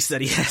baddies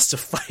that he has to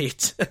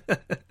fight.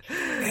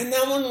 And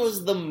that one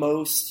was the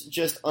most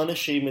just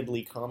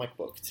unashamedly comic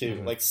book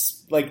too. Like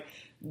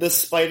the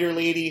spider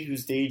lady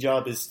whose day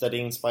job is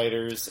studying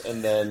spiders,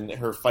 and then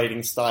her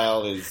fighting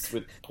style is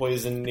with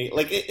poison.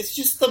 Like it's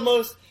just the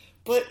most.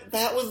 But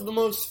that was the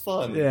most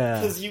fun. Yeah.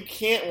 Because you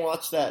can't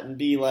watch that and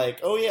be like,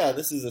 oh yeah,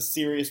 this is a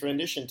serious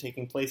rendition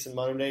taking place in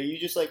modern day. You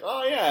just like,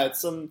 oh yeah,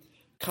 it's some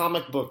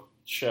comic book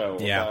show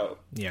about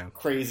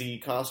crazy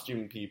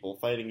costume people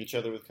fighting each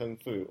other with kung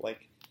fu. Like,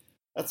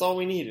 that's all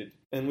we needed.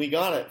 And we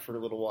got it for a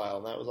little while,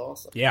 and that was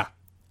awesome. Yeah.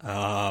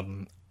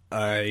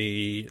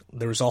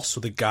 There was also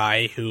the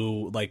guy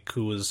who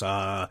was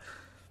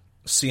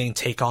singing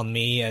 "Take on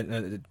Me"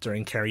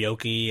 during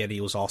karaoke, and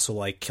he was also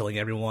like killing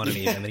everyone,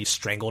 and then he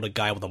strangled a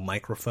guy with a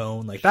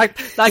microphone. Like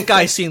that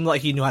guy seemed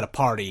like he knew how to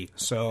party.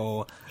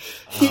 So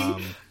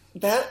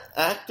that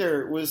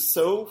actor was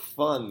so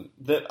fun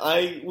that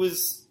I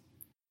was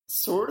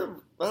sort of,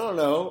 I don't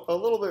know, a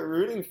little bit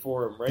rooting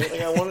for him, right?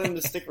 Like I wanted him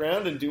to stick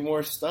around and do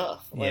more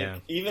stuff. Like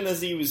even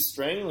as he was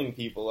strangling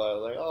people, I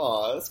was like,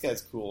 oh, this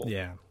guy's cool.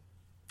 Yeah,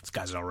 this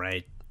guy's all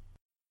right.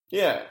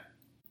 Yeah.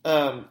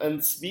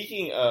 And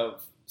speaking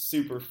of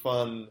super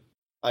fun,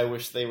 I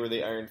wish they were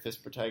the Iron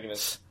Fist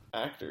protagonist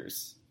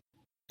actors.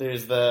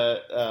 There's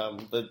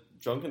the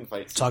drunken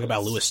fight sequence. Talk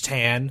about Louis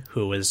Tan,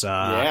 who is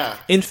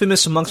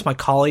infamous amongst my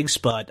colleagues,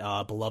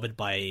 but beloved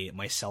by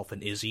myself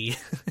and Izzy.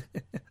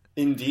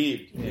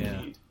 Indeed. Yeah.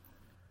 Indeed.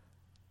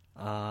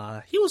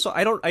 He was.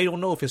 I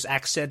don't know if his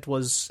accent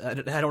was. I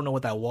don't know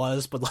what that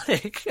was, but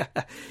like,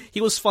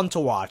 he was fun to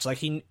watch. Like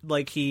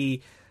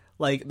the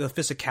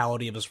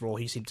physicality of his role.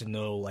 He seemed to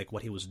know like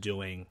what he was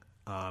doing,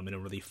 in a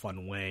really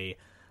fun way.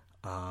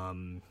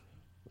 And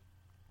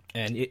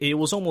it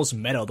was almost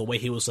meta the way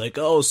he was like,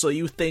 "Oh, so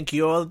you think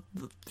you're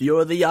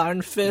the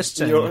Iron Fist?"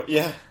 And,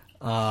 Yeah.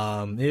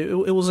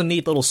 it was a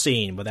neat little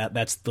scene, but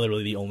that's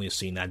literally the only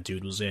scene that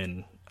dude was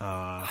in.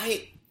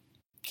 I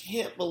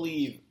can't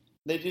believe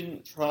they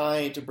didn't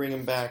try to bring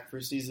him back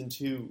for season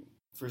 2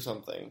 for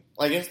something.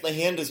 I guess the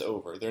Hand is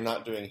over. They're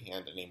not doing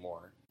Hand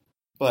anymore.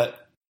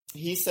 But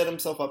he set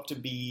himself up to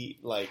be,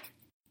 like,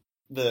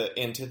 the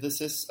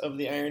antithesis of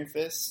the Iron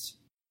Fist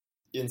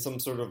in some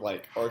sort of,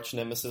 like,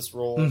 arch-nemesis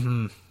role.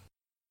 Mm-hmm.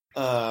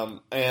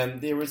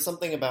 And there was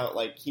something about,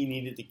 like, he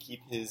needed to keep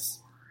his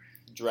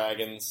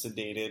dragon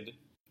sedated.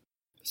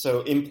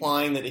 So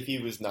implying that if he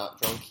was not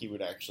drunk, he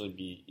would actually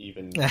be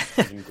even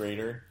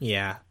greater.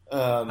 Yeah.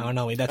 I don't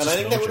know. That's and I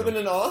think that would have Mojo.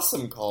 been an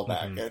awesome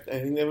callback. Mm-hmm. I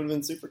think that would have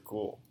been super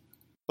cool.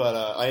 But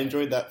I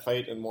enjoyed that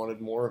fight and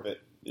wanted more of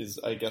it, is,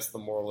 I guess, the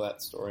moral of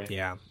that story.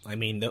 Yeah. I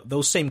mean,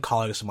 those same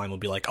colleagues of mine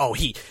would be like, oh,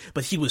 he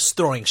was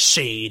throwing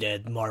shade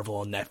at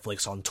Marvel and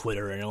Netflix on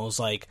Twitter, and I was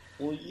like,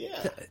 Well,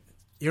 yeah.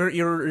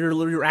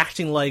 You're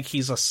acting like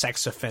he's a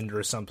sex offender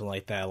or something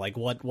like that. Like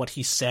what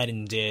he said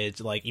and did,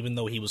 like even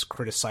though he was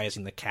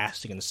criticizing the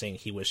casting and saying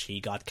he wished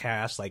he got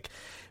cast, like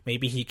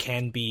maybe he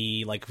can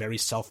be like very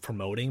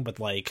self-promoting,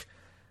 but like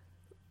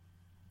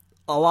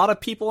a lot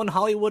of people in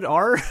Hollywood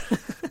are.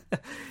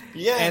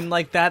 Yeah. And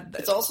like that,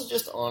 It's also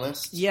just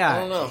honest. yeah, I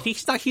don't know.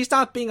 he's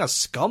not being a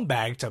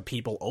scumbag to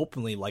people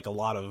openly like a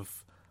lot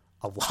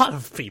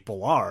of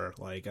people are,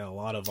 like a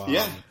lot of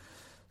Yeah.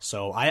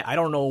 So I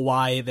don't know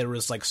why there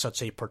was like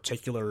such a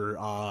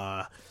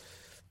particular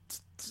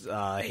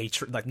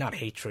hatred, like not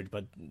hatred,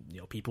 but you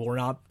know, people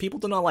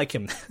did not like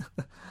him.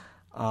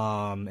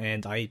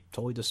 And I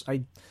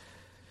totally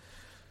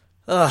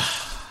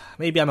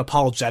maybe I'm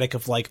apologetic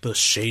of like the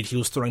shade he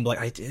was throwing, but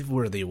like it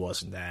really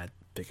wasn't that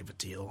big of a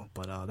deal.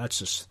 But that's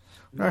just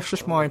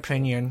my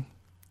opinion.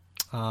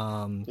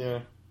 Yeah.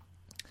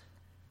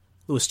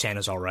 Louis Chan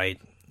is all right.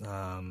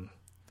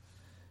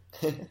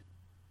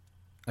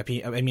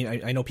 I mean,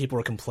 I know people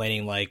are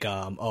complaining like,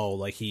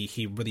 like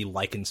he really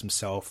likens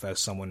himself as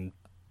someone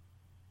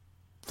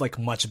like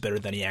much better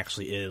than he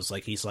actually is.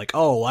 Like he's like,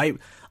 oh, I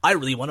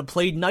really want to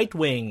play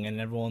Nightwing, and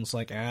everyone's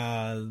like,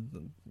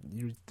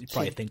 you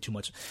probably think too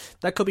much.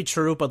 That could be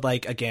true, but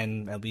like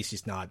again, at least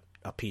he's not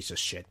a piece of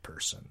shit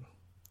person.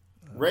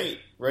 Right.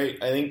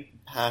 I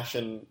think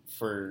passion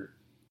for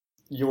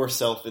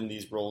yourself in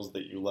these roles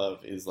that you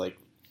love is like,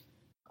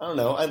 I don't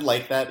know, I'd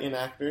like that in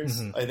actors.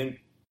 Mm-hmm. I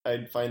think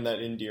I'd find that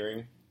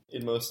endearing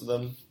in most of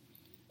them.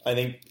 I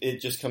think it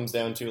just comes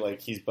down to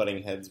like he's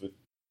butting heads with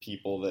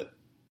people that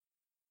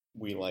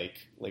we like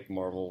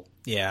Marvel.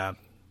 Yeah.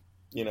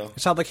 You know?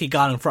 It's not like he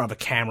got in front of a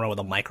camera with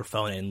a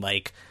microphone and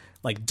like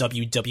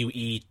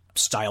WWE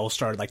style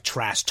started like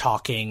trash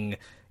talking,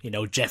 you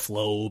know, Jeff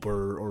Loeb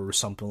or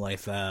something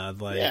like that.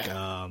 Like,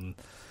 yeah.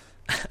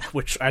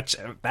 Which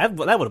that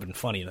would have been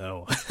funny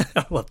though.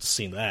 I'd love to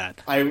see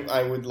that.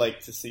 I would like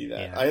to see that.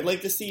 Yeah. I'd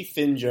like to see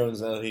Finn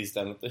Jones, now that he's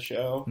done with the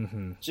show,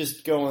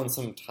 just go on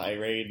some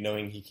tirade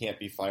knowing he can't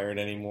be fired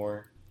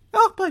anymore.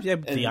 Oh, but yeah,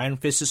 the Iron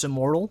Fist is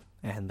immortal,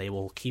 and they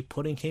will keep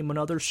putting him in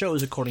other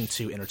shows, according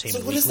to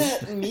Entertainment So what Weekly. does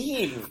that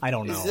mean? I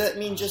don't know. Does that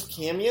mean just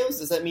cameos?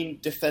 Does that mean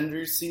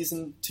Defenders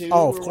Season 2?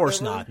 Oh, of course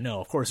whatever? not. No,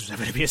 of course there's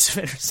never going to be a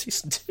Defenders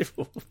Season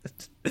 2.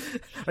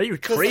 Are you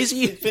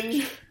crazy?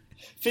 Like,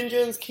 Finn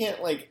Jones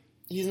can't, like,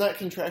 he's not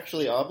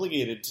contractually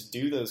obligated to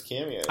do those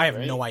cameos. I have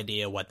right? no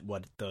idea what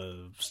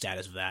the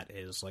status of that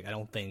is. Like, I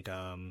don't think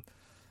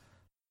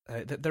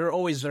there are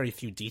always very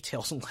few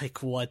details on like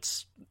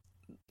what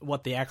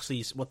the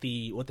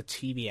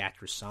TV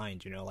actors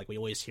signed. You know, like we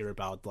always hear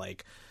about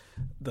like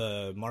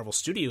the Marvel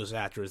Studios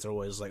actors. They're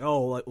always like,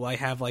 oh, well, I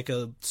have like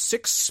a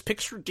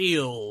 6-picture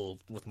deal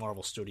with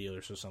Marvel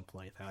Studios or something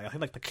like that. I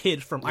think like the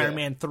kid from Iron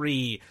Man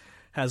 3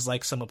 has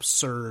like some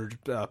absurd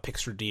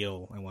picture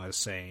deal. I want to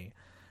say.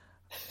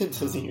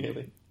 Does he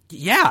really?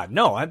 Yeah,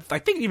 no, I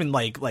think even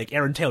like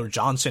Aaron Taylor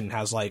Johnson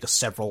has like a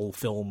several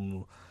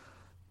film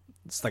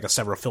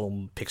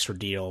picture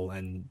deal,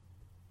 and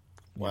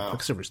wow,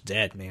 Quicksilver's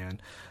dead, man.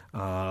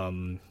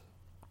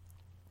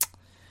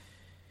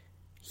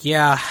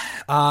 Yeah,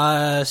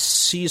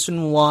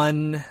 season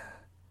 1,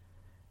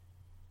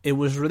 it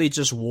was really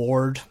just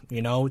Ward,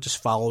 you know,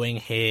 just following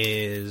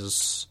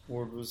his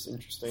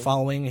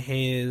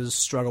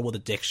struggle with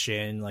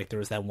addiction. Like there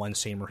was that one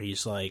scene where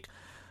he's like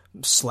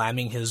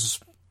slamming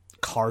his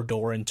car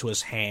door into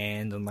his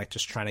hand and like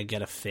just trying to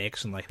get a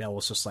fix, and like that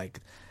was just like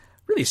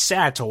really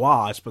sad to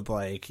watch, but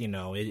like, you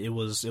know,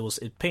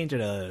 it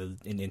painted an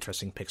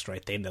interesting picture, I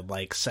think, that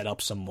like set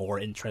up some more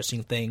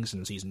interesting things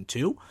in season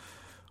 2,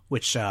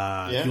 which you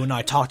and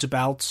I talked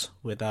about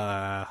with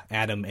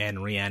Adam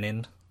and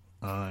Rhiannon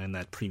in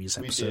that previous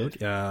episode.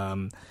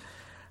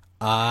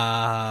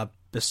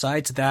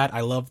 Besides that,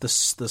 I love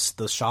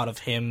the shot of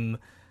him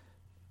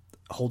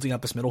holding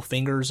up his middle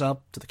fingers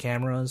up to the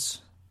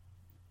cameras.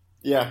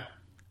 Yeah.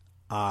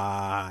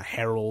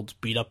 Harold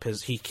beat up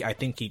I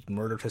think he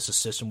murdered his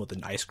assistant with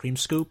an ice cream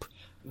scoop.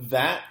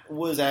 That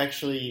was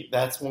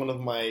that's one of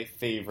my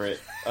favorite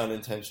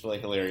unintentionally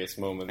hilarious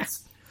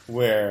moments,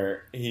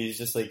 where he's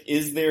just like,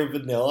 is there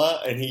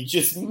vanilla? And he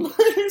just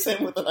murders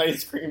him with an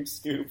ice cream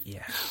scoop.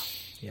 Yeah.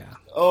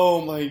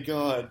 Oh my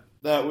god.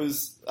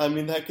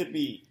 That could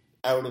be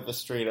out of a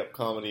straight up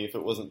comedy if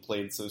it wasn't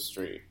played so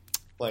straight.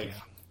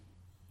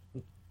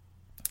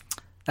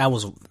 That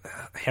was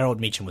Harold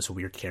Meacham was a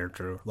weird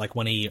character. Like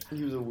when he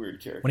was a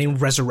weird character. When he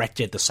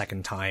resurrected the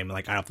second time,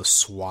 like out of the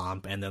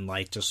swamp, and then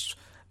like just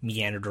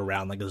meandered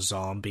around like a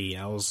zombie.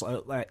 It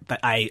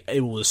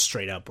was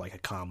straight up like a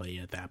comedy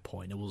at that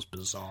point. It was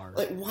bizarre.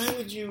 Like, why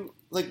would you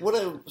what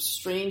a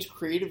strange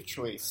creative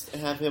choice to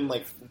have him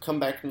like come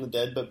back from the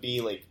dead, but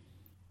be like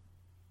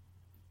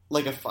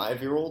a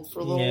 5-year-old for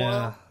a little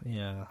while.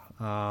 Yeah.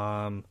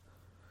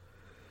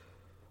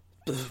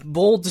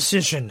 Bold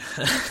decision.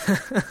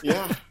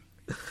 Yeah.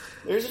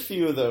 There's a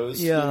few of those.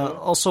 Yeah. You know?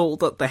 Also,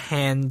 the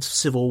Hand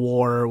Civil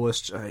War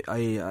was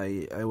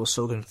I was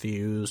so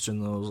confused,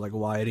 and I was like,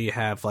 why do you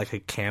have like a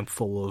camp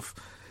full of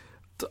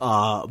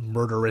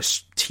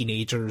murderous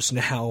teenagers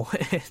now?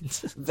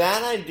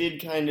 That I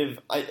did kind of.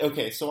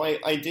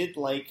 I did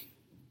like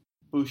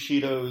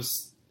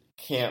Bushido's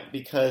camp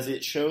because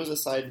it shows a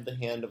side of the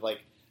Hand of like,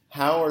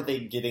 how are they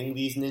getting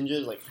these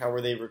ninjas? Like, how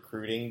are they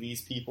recruiting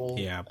these people?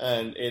 Yeah.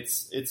 And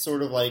it's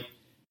sort of like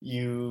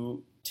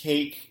you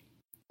take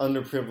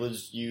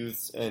underprivileged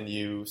youths and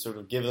you sort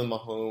of give them a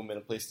home and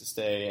a place to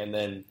stay, and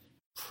then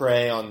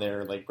prey on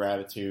their like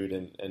gratitude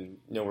and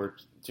nowhere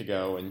to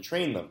go, and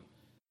train them.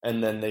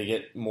 And then they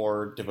get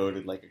more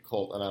devoted like a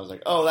cult. And I was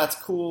like, oh, that's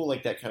cool.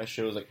 Like, that kind of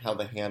shows like how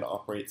the Hand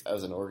operates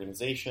as an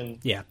organization.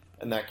 Yeah.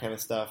 And that kind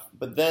of stuff.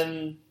 But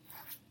then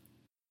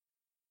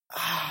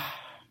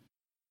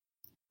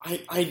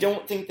I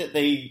don't think that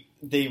they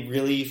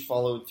really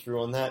followed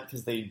through on that,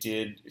 because they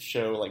did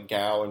show like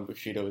Gao and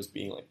Bushido as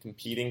being like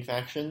competing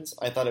factions.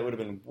 I thought it would have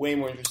been way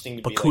more interesting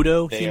to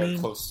Bakudo, be like, they are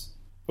close.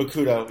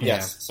 Bakudo, yeah.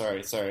 Yes,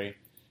 sorry.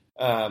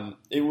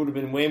 It would have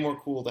been way more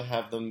cool to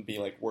have them be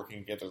like working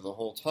together the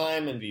whole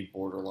time and be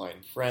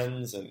borderline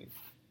friends, and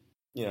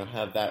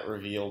have that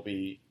reveal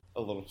be a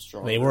little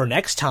stronger. They were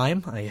next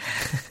time. They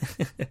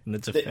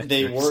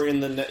were in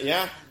the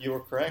yeah. You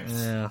were correct.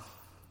 Yeah.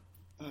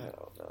 I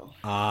don't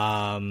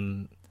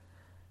know.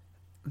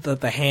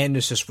 The Hand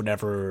is just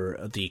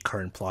whatever the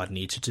current plot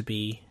needs it to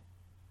be.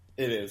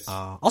 It is.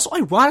 Also,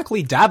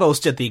 ironically, Davos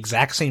did the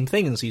exact same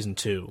thing in season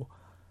 2.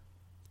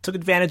 Took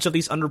advantage of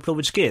these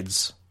underprivileged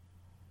kids.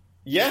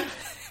 Yeah.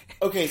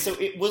 Okay, so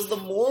it was the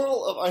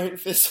moral of Iron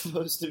Fist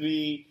supposed to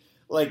be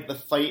like the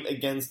fight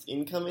against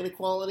income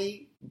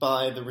inequality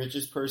by the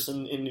richest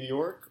person in New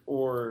York,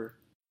 or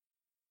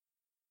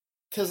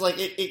because like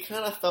it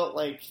kind of felt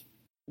like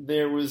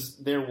there was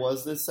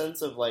this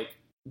sense of like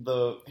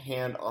the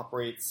Hand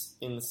operates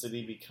in the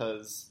city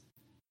because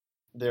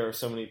there are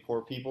so many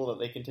poor people that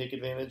they can take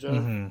advantage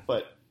of,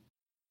 but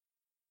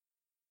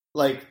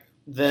like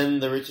then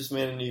the richest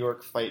man in New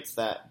York fights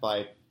that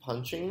by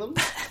punching them.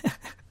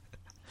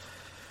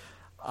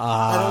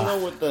 I don't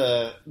know what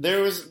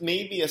there was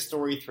maybe a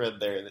story thread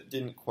there that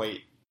didn't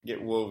quite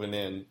get woven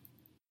in,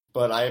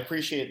 but I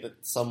appreciate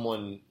that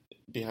someone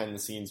behind the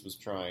scenes was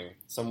trying.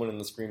 Someone in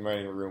the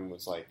screenwriting room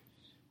was like,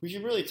 we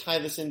should really tie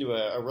this into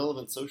a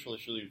relevant social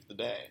issue of the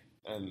day.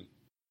 And,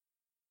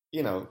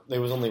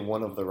 there was only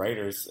one of the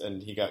writers,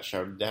 and he got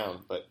shouted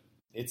down, but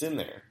it's in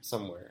there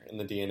somewhere in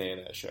the DNA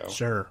of that show.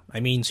 Sure. I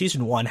mean,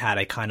 season 1 had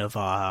a kind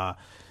of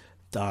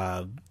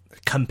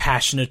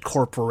compassionate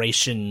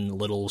corporation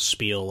little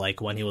spiel,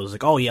 like when he was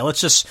like, oh yeah,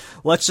 let's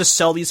just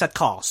sell these at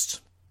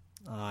cost.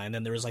 And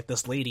then there was like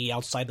this lady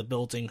outside the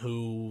building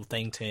who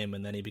thanked him,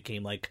 and then he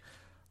became like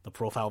the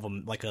profile of a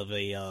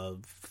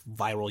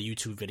viral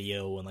YouTube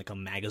video and like a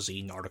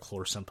magazine article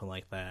or something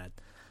like that.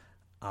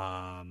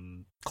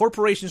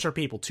 Corporations are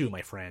people too,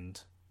 my friend.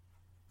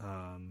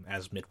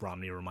 As Mitt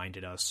Romney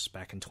reminded us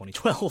back in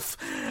 2012.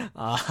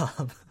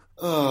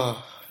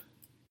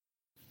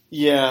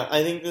 Yeah,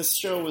 I think this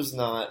show was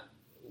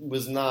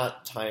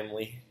not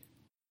timely,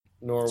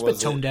 nor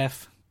was it tone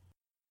deaf.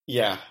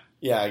 Yeah,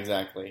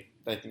 exactly.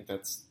 I think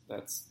that's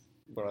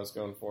what I was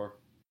going for.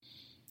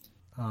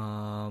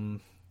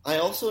 I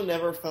also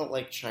never felt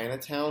like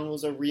Chinatown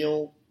was a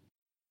real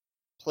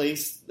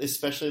place,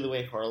 especially the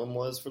way Harlem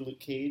was for Luke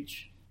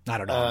Cage. I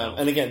don't know.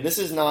 And again, this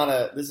is not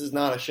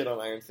a shit on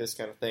Iron Fist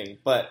kind of thing,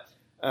 but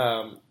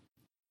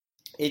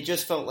it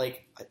just felt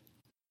like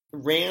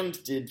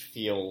Rand did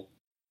feel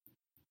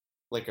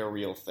like a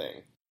real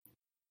thing,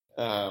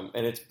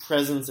 and its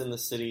presence in the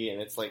city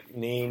and its like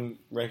name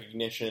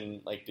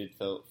recognition like did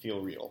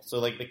feel real. So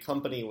like the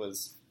company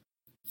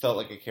felt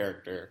like a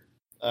character.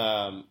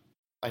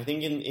 I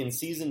think in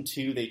season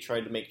 2 they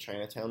tried to make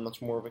Chinatown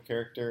much more of a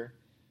character,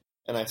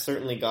 and I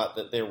certainly got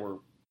that there were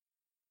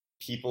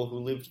people who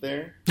lived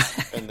there,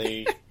 and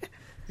they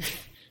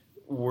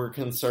were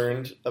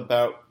concerned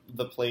about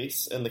the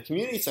place, and the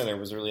community center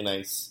was really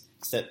nice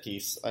set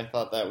piece. I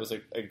thought that was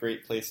a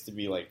great place to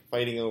be like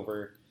fighting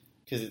over,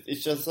 because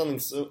it's just something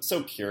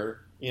so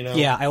pure, you know?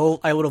 Yeah,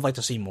 I would have liked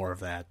to see more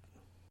of that.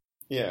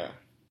 Yeah.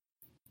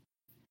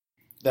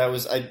 That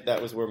was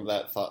where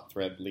that thought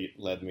thread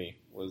led me,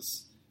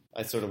 was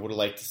I sort of would have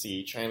liked to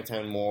see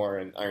Chinatown more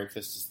and Iron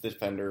Fist's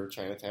defender of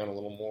Chinatown a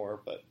little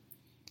more, but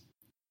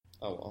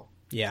oh well.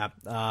 Yeah,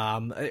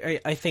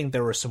 I think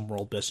there were some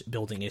world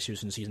building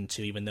issues in season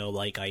 2, even though,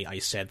 like I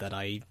said, that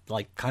I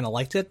like kind of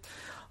liked it.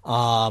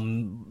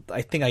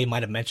 I think I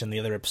might have mentioned in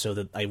the other episode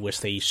that I wish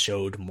they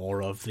showed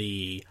more of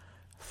the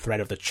threat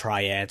of the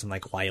triads and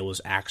like why it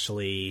was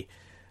actually,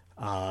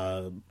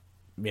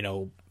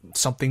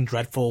 something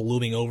dreadful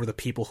looming over the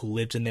people who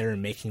lived in there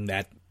and making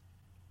that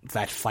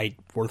fight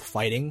worth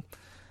fighting.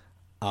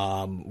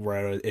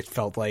 Where it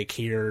felt like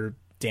here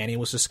Danny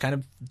was just kind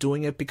of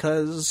doing it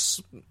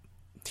because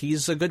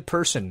he's a good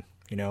person,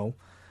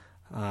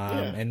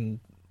 and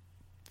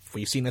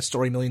we've seen that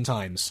story a million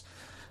times.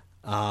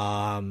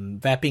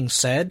 That being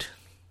said,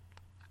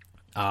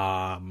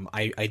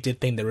 I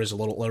did think there is a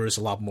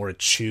lot more to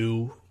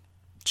chew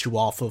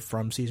off of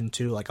from season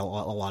 2, like a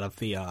lot of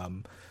the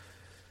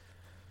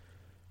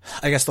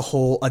I guess the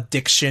whole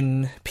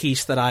addiction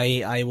piece that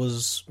I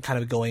was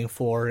kind of going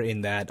for,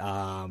 in that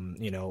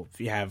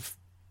you have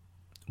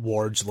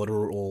Ward's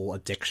literal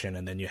addiction,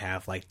 and then you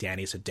have like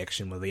Danny's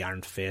addiction with the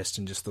Iron Fist,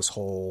 and just this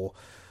whole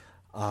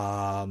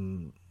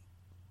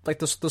like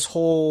this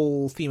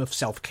whole theme of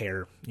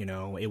self-care.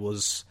 It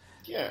was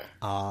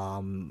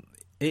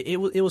it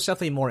was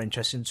definitely more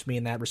interesting to me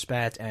in that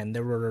respect, and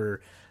there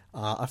were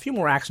a few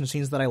more action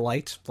scenes that I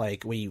liked.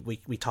 Like we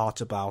talked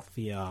about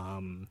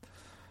the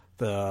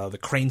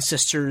Crane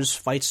sisters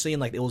fight scene.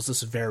 Like it was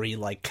this very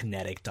like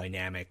kinetic,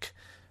 dynamic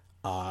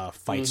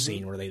fight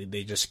scene where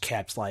they just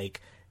kept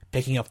like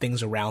picking up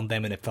things around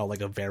them, and it felt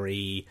like a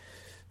very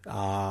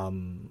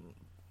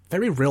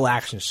very real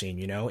action scene.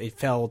 It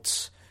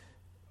felt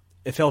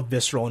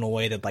visceral in a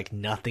way that like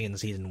nothing in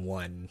season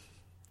 1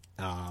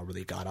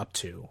 really got up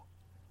to.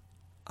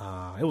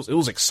 It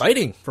was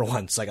exciting for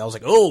once. Like I was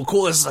like, oh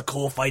cool, this is a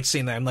cool fight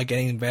scene that I'm like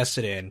getting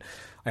invested in.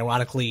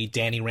 Ironically,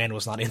 Danny Rand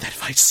was not in that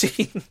fight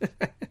scene.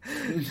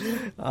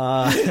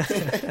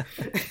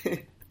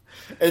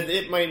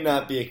 It might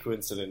not be a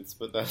coincidence,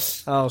 but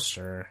that's... Oh,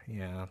 sure,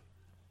 yeah.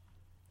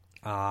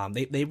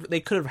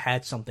 They could have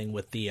had something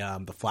with the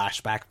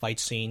flashback fight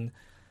scene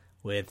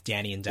with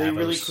Danny and Davos. They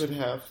really could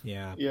have.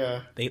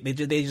 Yeah.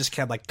 They just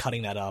kept like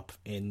cutting that up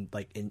in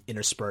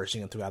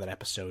interspersing it throughout that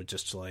episode,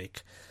 just to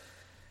like,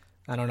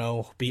 I don't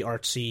know, be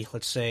artsy,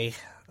 let's say.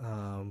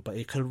 But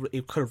it could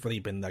have really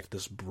been like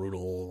this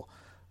brutal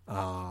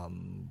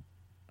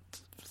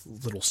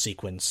little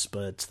sequence,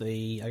 but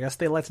I guess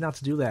they elected not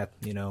to do that,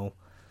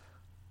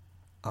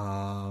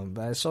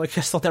 so I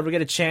guess they'll never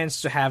get a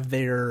chance to have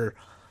their,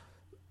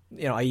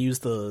 I use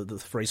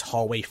the phrase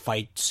hallway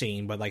fight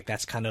scene, but like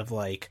that's kind of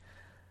like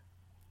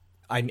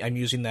I'm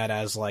using that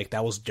as like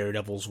that was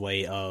Daredevil's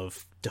way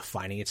of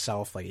defining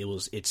itself. Like it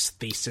was its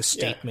thesis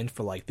statement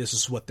for like, this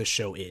is what the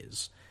show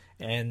is.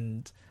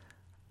 And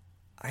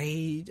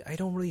I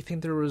don't really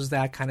think there was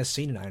that kind of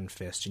scene in Iron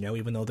Fist,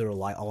 even though there were a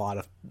lot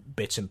of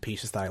bits and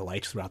pieces that I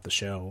liked throughout the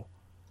show.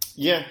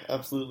 Yeah,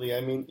 absolutely.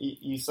 I mean,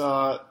 you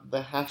saw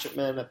the Hatchet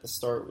Man at the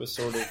start was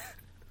sort of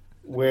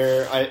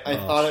where I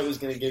thought it was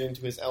going to get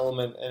into his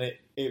element, and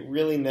it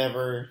really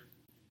never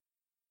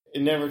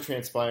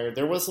transpired.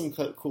 There was some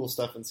cool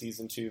stuff in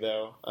season 2,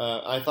 though.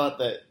 I thought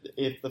that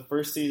if the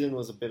first season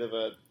was a bit of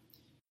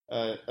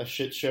a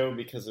shit show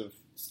because of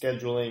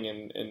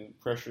scheduling and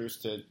pressures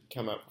to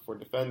come out before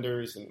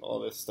Defenders and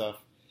all this stuff,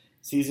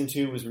 season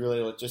 2 was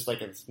really just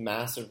like a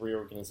massive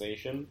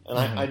reorganization.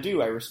 And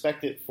I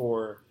respect it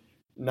for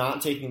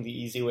not taking the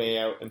easy way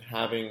out and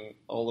having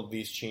all of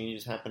these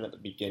changes happen at the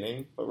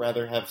beginning, but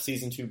rather have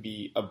season 2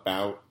 be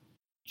about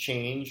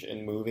change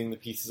and moving the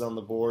pieces on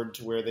the board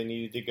to where they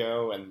needed to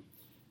go, and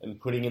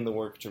putting in the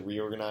work to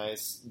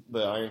reorganize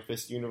the Iron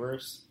Fist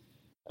universe.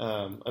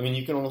 I mean,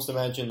 you can almost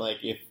imagine like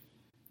if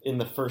in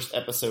the first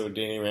episode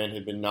Danny Rand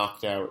had been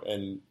knocked out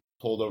and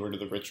pulled over to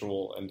the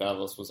ritual, and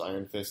Davos was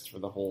Iron Fist for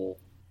the whole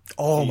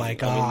season. My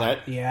god! I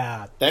mean,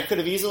 that could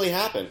have easily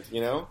happened.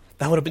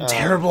 That would have been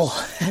terrible.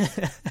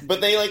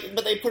 but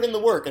they put in the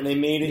work, and they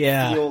made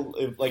it feel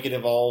like it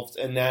evolved,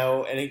 and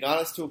it got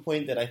us to a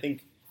point that I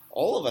think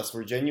all of us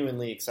were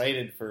genuinely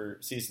excited for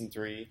season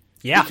 3.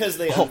 Yeah, because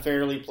they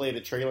unfairly played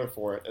a trailer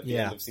for it at the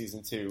end of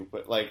season 2.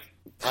 But like,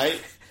 I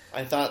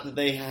thought that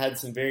they had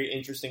some very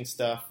interesting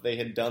stuff. They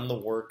had done the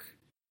work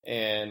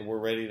and were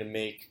ready to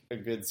make a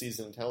good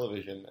season of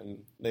television, and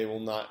they will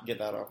not get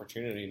that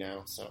opportunity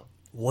now. So,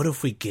 what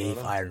if we gave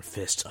Iron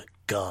Fist a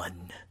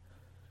gun?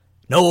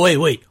 No,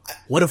 wait.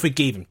 What if we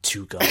gave him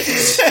 2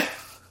 guns?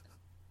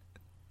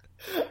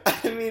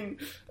 I mean,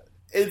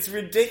 it's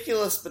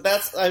ridiculous, but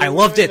that's... I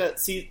loved it.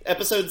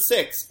 Episode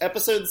 6.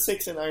 Episode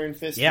 6 in Iron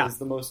Fist was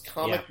the most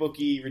comic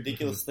booky,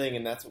 ridiculous thing,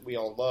 and that's what we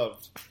all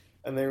loved.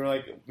 And they were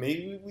like,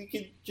 maybe we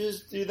could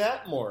just do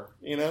that more,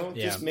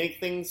 Just make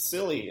things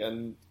silly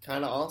and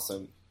kind of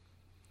awesome.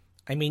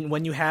 I mean,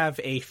 when you have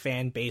a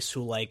fan base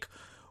who, like,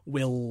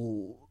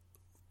 will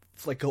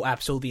like go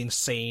absolutely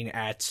insane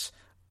at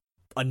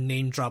a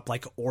name drop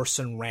like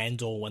Orson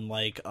Randall when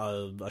like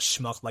a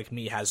schmuck like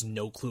me has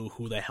no clue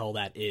who the hell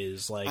that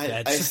is. Like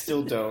I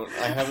still don't.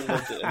 I haven't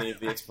looked at any of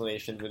the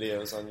explanation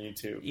videos on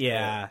YouTube.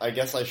 Yeah, I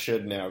guess I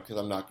should now because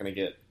I'm not going to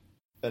get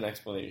an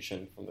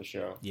explanation from the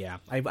show. Yeah,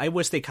 I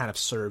wish they kind of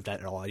served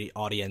that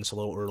audience a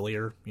little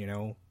earlier, you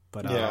know.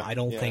 But I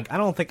don't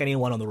think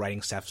anyone on the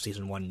writing staff of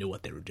season 1 knew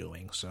what they were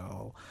doing.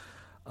 So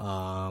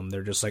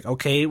they're just like,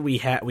 okay, we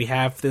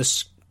have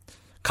this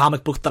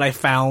comic book that I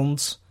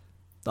found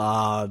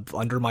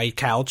under my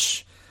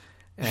couch,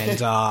 and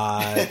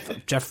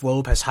Jeff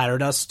Loeb has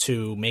hired us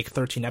to make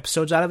 13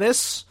 episodes out of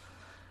this.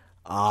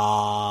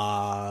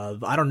 I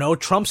don't know.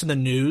 Trump's in the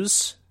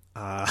news.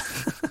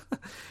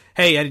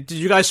 Hey, did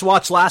you guys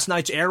watch last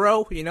night's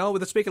Arrow? You know,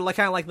 let's make it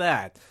kind of like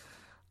that.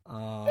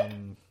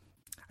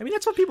 I mean,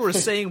 that's what people were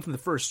saying from the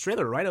first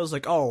trailer, right? I was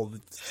like, oh.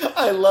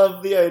 I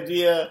love the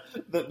idea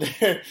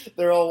that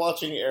they're all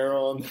watching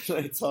Arrow on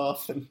their nights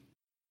off and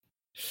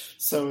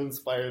so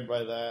inspired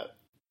by that.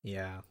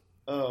 Yeah.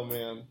 Oh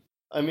man.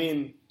 I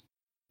mean,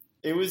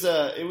 it was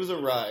a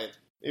ride.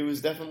 It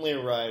was definitely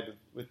a ride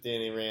with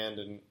Danny Rand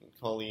and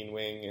Colleen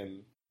Wing,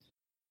 and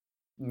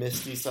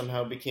Misty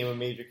somehow became a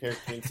major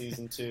character in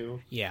season 2.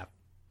 Yeah.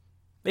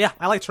 Yeah,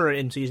 I liked her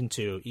in season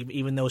 2,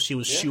 even though she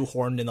was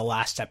shoehorned in the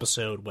last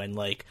episode when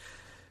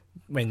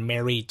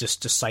Mary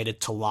just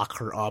decided to lock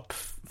her up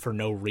for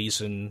no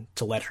reason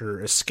to let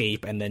her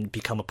escape and then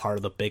become a part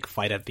of the big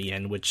fight at the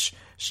end, which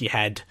she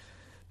had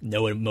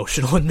no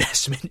emotional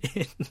investment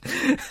in.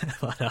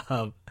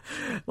 But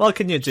what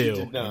can you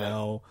do? You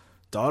know,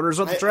 Daughters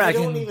of the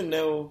Dragon. I don't even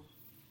know.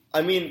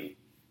 I mean,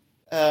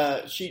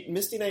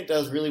 Misty Knight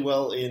does really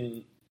well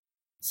in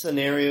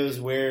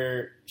scenarios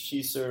where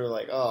she's sort of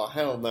like, oh,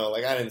 hell no,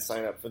 like, I didn't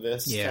sign up for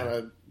this kind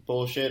of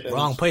bullshit. And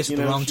wrong place at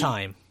the wrong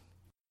time.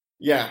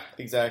 Yeah,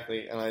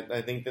 exactly. And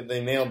I think that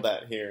they nailed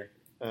that here.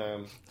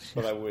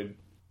 But I would...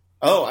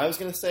 Oh, I was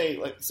going to say,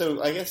 like,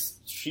 so I guess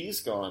she's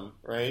gone,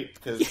 right?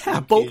 Cause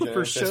both of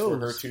her shows. Were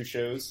her 2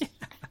 shows.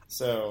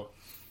 So,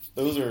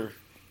 it was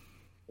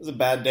a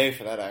bad day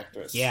for that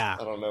actress. Yeah.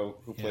 I don't know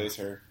who plays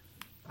her.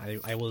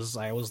 I was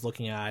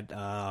looking at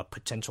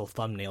potential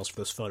thumbnails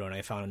for this photo, and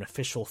I found an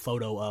official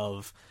photo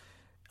of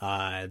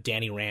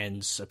Danny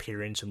Rand's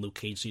appearance in Luke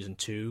Cage season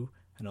 2,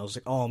 and I was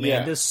like, oh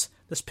man, this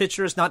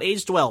picture has not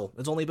aged well.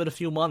 It's only been a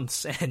few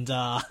months, and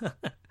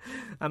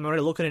I'm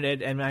already looking at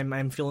it, and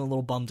I'm feeling a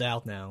little bummed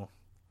out now.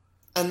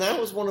 And that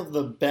was one of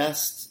the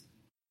best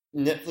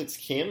Netflix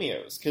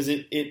cameos, because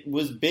it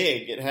was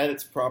big. It had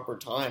its proper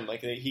time.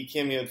 Like, he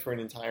cameoed for an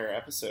entire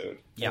episode.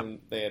 Yep. And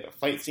they had a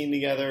fight scene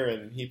together,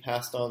 and he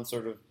passed on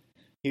sort of,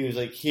 he was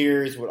like,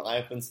 here's what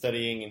I've been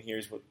studying, and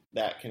here's what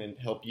that can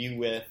help you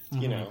with,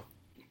 you know.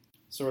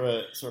 Sort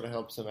of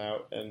helps him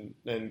out, and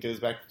then goes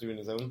back to doing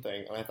his own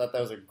thing. And I thought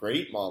that was a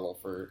great model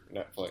for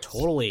Netflix.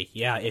 Totally,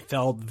 yeah. It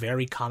felt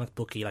very comic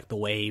booky, like the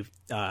way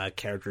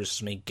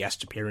characters make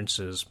guest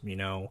appearances, you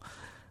know,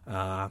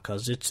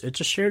 because it's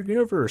a shared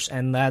universe,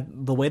 and that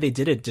the way they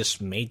did it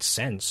just made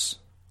sense.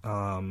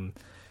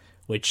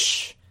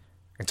 Which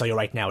I can tell you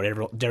right now,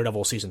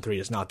 Daredevil season 3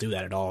 does not do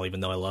that at all. Even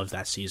though I love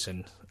that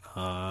season.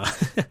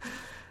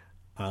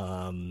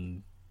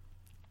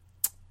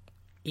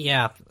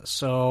 Yeah,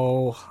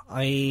 so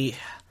I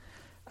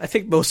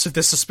think most of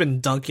this has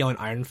been dunking on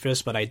Iron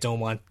Fist, but I don't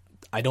want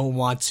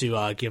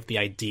to give the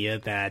idea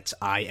that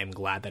I am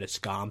glad that it's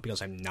gone,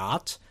 because I'm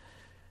not.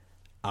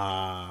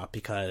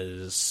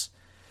 Because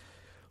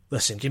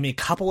listen, give me a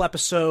couple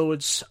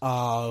episodes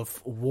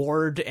of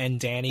Ward and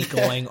Danny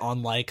going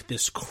on like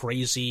this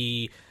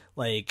crazy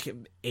like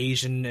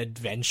Asian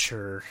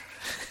adventure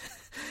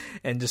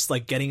and just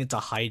like getting into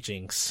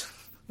hijinks.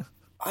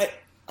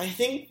 I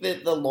think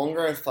that the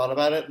longer I've thought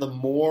about it, the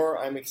more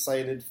I'm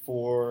excited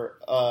for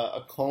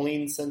a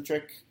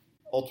Colleen-centric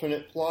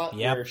alternate plot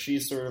where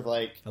she's sort of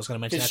like... I was going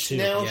to mention that too.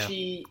 Now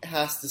she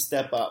has to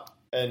step up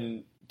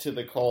and to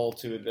the call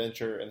to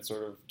adventure and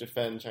sort of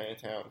defend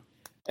Chinatown.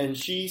 And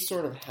she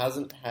sort of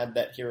hasn't had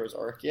that hero's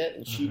arc yet,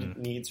 and she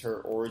needs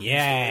her origin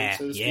story,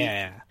 so to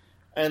speak.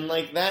 And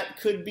like that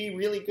could be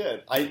really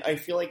good. I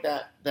feel like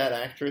that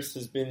actress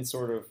has been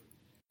sort of...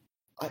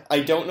 I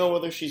don't know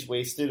whether she's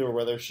wasted or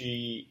whether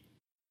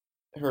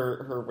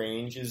her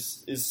range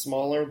is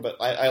smaller,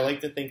 but I like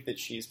to think that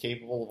she's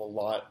capable of a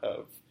lot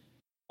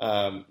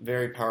of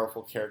very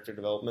powerful character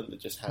development that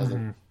just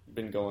hasn't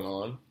been going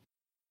on.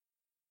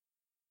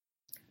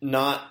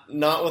 Not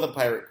with a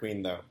pirate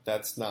queen though.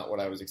 That's not what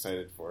I was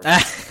excited for.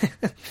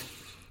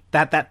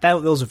 that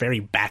was a very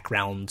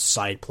background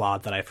side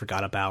plot that I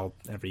forgot about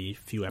every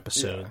few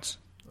episodes.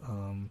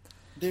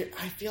 Yeah.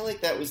 I feel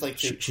like that was like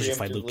she should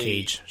fight Luke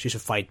Cage. She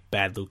should fight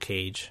bad Luke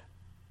Cage.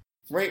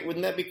 Right,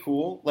 wouldn't that be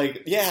cool?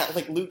 Like, yeah,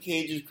 like Luke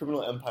Cage's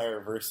Criminal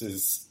Empire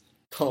versus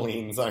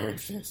Colleen's Iron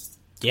Fist.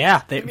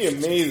 Yeah. That'd be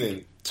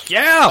amazing.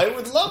 Yeah! I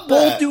would love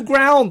that. Bold new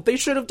ground! They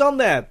should have done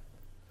that.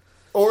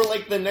 Or,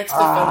 like, the next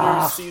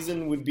Defenders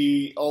season would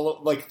be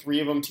all 3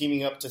 of them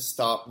teaming up to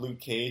stop Luke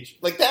Cage.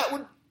 Like, that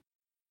would...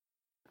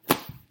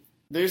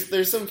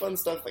 There's some fun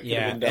stuff that could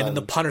have been done. And then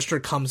the Punisher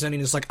comes in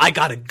and he's like, I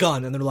got a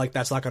gun, and they're like,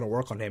 that's not going to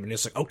work on him, and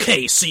he's like,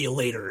 okay, see you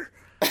later.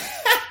 Do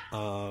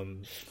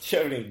you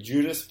have any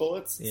Judas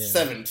bullets? Yeah.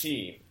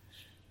 17.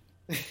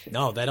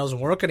 No, that doesn't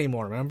work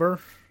anymore,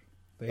 remember?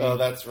 Oh,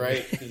 that's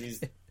right, because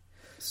he's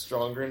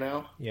stronger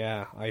now?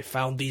 Yeah, I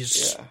found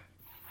these,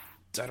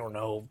 I don't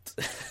know,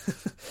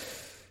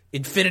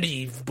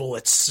 infinity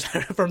bullets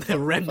from the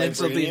remnants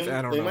of the...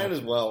 I don't know. They might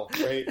as well,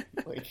 right?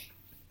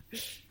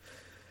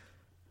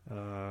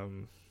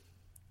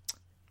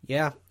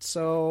 Yeah,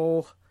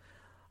 so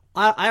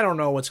I don't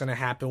know what's going to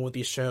happen with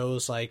these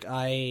shows. Like,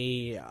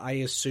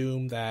 I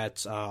assume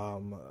that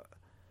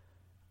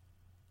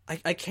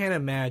I can't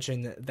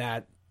imagine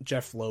that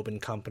Jeff Loeb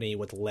and company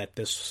would let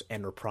this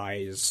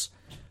enterprise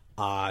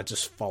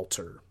just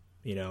falter.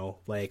 You know,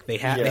 like they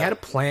had a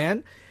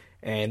plan,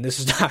 and this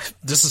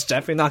is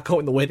definitely not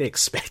going the way they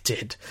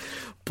expected.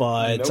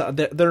 But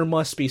nope. There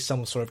must be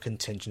some sort of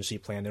contingency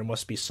plan. There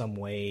must be some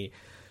way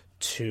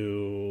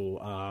to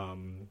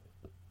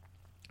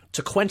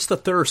quench the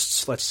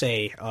thirsts, let's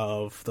say,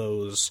 of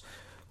those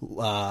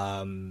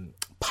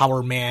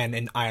Power Man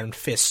and Iron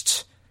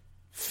Fist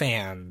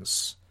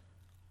fans.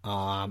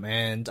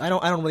 And I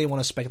don't really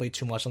want to speculate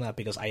too much on that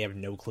because I have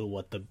no clue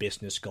what the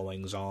business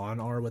goings on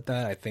are with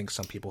that. I think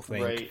some people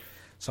think,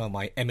 some of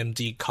my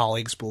MMD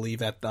colleagues believe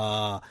that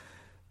Marvel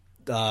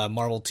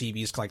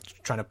TV is like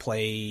trying to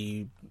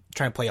play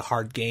a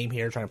hard game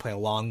here, trying to play a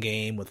long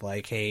game with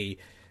like, hey,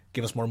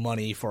 give us more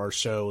money for our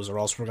shows, or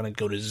else we're going to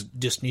go to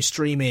Disney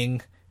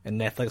streaming. And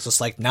Netflix is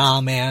like,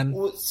 nah, man.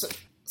 Well,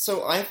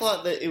 so I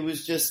thought that it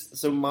was just...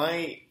 So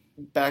my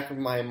back of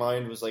my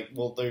mind was like,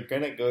 well, they're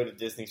going to go to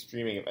Disney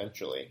streaming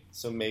eventually.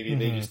 So maybe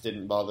they just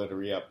didn't bother to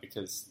re-up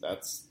because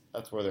that's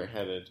where they're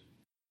headed.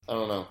 I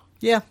don't know.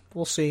 Yeah,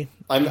 we'll see.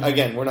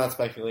 Again, we're not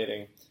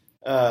speculating.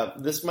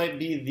 This might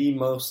be the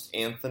most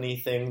Anthony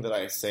thing that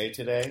I say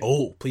today.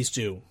 Oh, please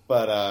do.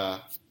 But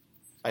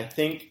I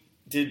think...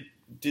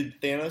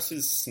 Did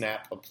Thanos'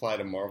 snap apply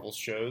to Marvel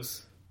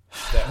shows?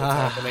 Is that what's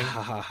happening?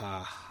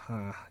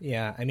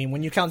 Yeah, I mean,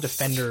 when you count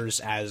Defenders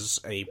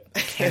as a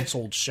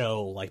canceled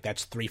show, like,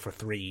 that's 3 for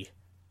 3.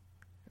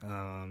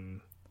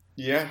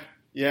 Yeah.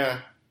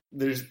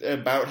 There's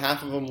about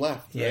half of them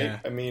left, right? Yeah.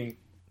 I mean,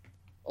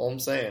 all I'm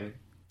saying.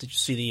 Did you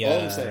see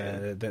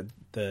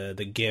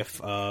the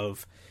GIF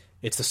of...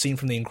 It's the scene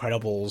from The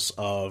Incredibles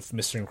of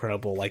Mr.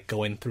 Incredible, like,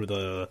 going through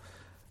the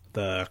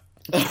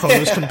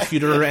Chronos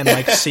computer and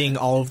like seeing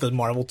all of the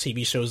Marvel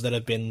TV shows that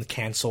have been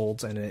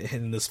canceled and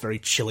in this very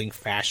chilling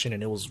fashion,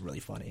 and it was really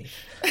funny.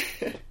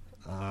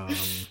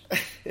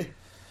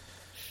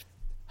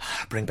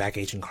 Bring back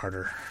Agent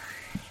Carter,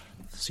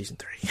 season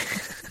 3,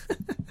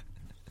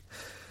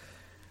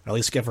 or at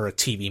least give her a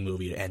TV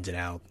movie to end it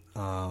out.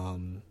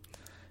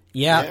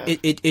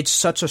 It's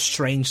such a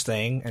strange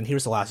thing, and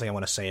here's the last thing I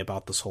want to say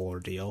about this whole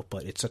ordeal.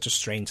 But it's such a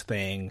strange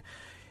thing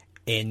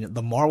in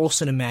the Marvel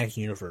Cinematic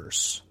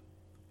Universe,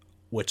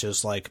 which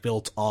is like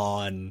built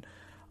on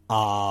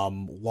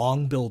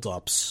long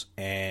build-ups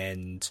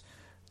and,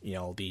 you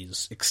know,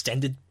 these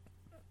extended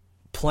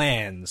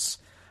plans.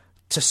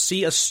 To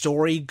see a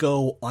story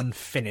go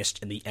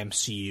unfinished in the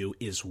MCU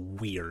is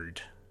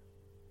weird.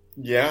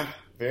 Yeah,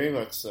 very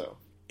much so.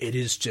 It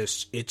is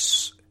just,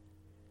 it's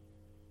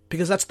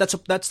because that's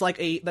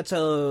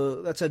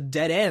a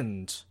dead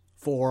end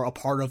for a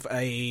part of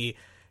a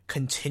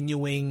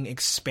continuing,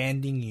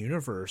 expanding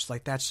universe.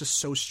 Like, that's just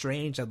so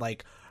strange that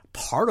like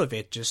part of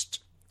it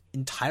just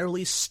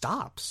entirely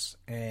stops,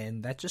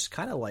 and that just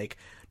kind of like,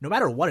 no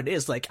matter what it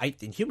is, like,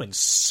 Inhumans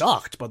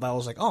sucked, but I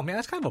was like, oh man,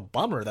 that's kind of a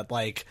bummer that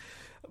like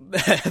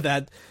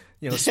that,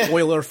 you know,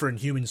 spoiler for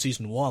Inhuman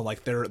season 1,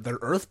 like they're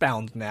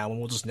Earthbound now, and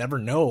we'll just never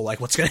know like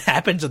what's gonna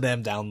happen to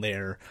them down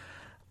there.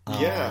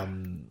 Yeah.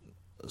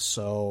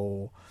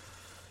 So,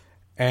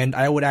 and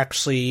I would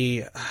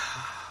actually,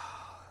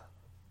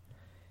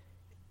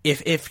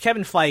 if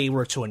Kevin Feige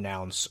were to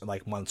announce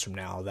like months from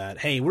now that,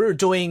 hey, we're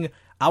doing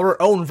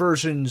our own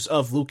versions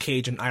of Luke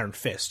Cage and Iron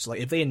Fist, like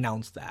if they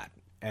announced that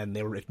and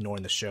they were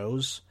ignoring the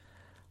shows,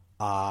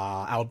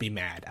 I would be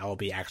mad. I would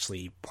be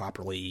actually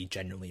properly,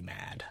 genuinely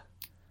mad.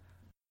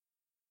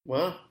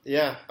 Well,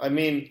 yeah. I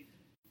mean,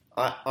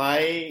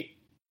 I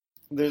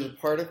there's a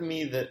part of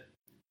me that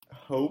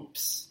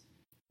hopes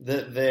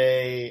that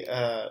they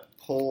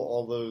pull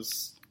all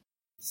those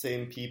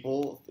same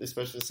people,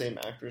 especially the same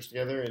actors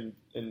together,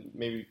 and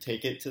maybe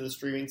take it to the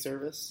streaming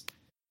service.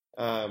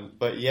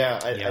 But yeah,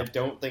 I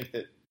don't think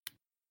that...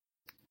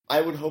 I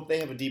would hope they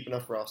have a deep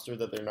enough roster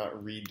that they're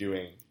not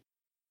redoing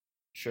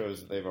shows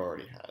that they've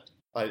already had.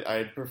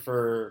 I'd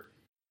prefer,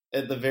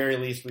 at the very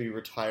least, we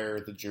retire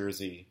the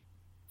jersey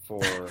for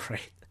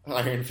right.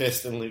 Iron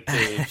Fist and Luke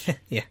Cage.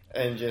 Yeah.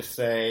 And just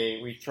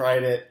say, we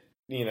tried it,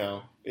 you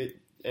know, it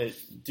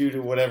due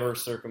to whatever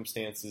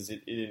circumstances,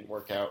 it didn't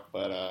work out,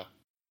 but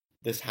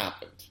this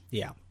happened.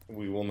 Yeah.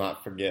 We will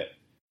not forget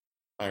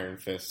Iron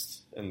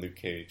Fist and Luke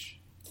Cage.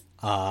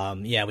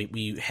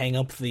 We hang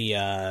up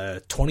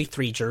the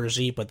 23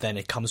 jersey, but then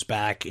it comes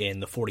back in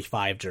the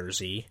 45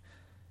 jersey.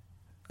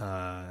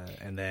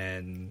 And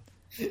then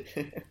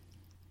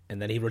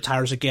And then he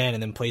retires again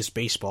and then plays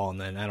baseball, and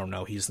then, I don't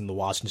know, he's in the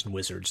Washington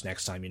Wizards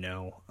next time you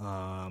know.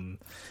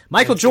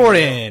 Michael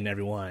Jordan,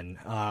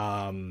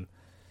 everyone.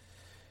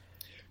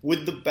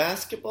 Would the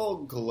basketball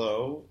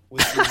glow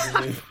with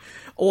the new...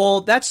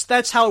 Well,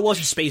 that's how it was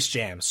in Space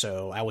Jam,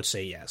 so I would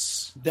say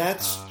yes.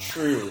 That's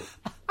true.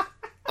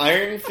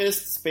 Iron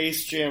Fist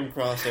Space Jam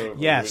crossover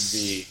yes. would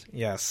be...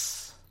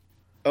 Yes.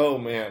 Oh,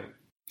 man.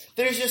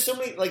 There's just so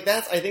many... Like,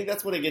 I think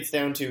that's what it gets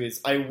down to,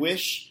 is I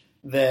wish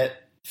that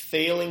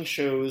failing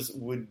shows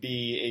would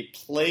be a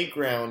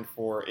playground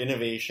for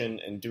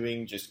innovation and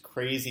doing just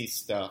crazy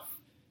stuff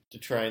to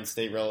try and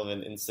stay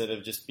relevant instead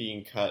of just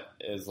being cut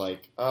as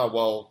like, oh,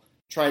 well,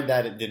 tried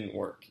that, it didn't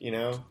work, you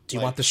know? Do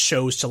you want the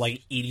shows to,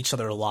 like, eat each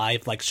other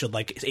alive? Like, should,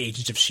 like,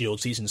 Agents of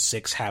S.H.I.E.L.D. Season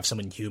 6 have some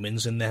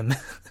Inhumans in them?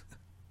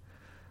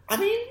 I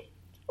mean,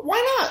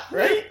 why not,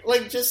 right?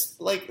 Like,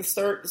 just, like,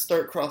 start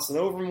crossing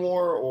over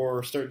more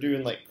or start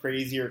doing, like,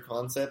 crazier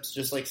concepts,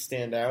 just, like,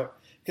 stand out.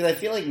 Because I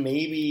feel like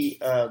maybe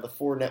the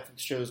 4 Netflix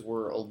shows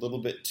were a little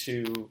bit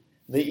too...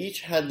 They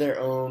each had their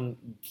own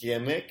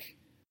gimmick,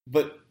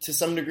 but to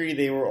some degree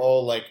they were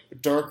all like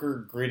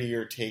darker,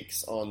 grittier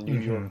takes on New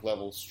York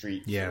level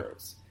street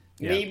heroes.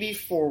 Yeah. Maybe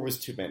 4 was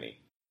too many.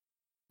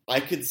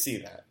 I could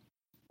see that.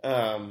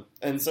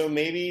 And so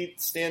maybe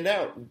stand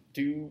out,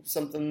 do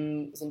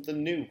something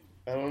new.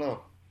 I don't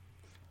know.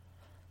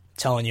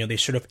 Telling you they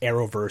should have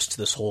Arrowversed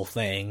this whole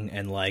thing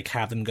and like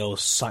have them go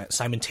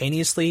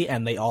simultaneously,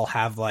 and they all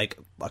have like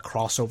a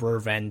crossover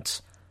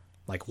event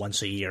like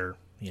once a year,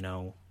 you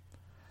know.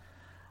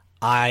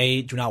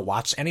 I do not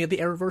watch any of the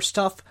Arrowverse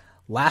stuff.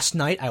 Last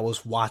night I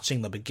was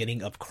watching the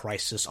beginning of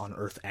Crisis on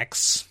Earth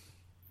X.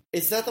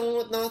 Is that the one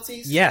with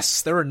Nazis?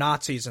 Yes, there were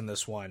Nazis in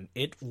this one.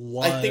 It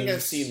was... I think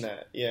I've seen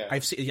that, yeah.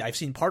 I've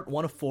seen part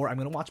 1 of 4. I'm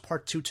going to watch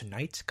part 2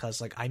 tonight, because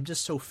like, I'm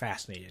just so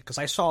fascinated. Because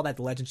I saw that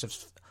Legends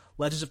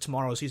of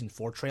Tomorrow Season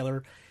 4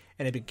 trailer,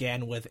 and it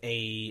began with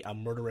a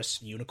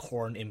murderous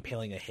unicorn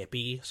impaling a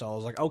hippie. So I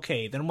was like,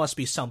 okay, there must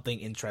be something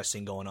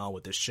interesting going on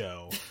with this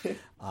show.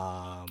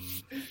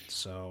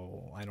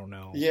 So, I don't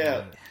know.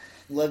 Yeah,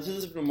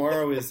 Legends of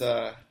Tomorrow is...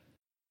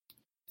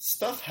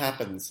 Stuff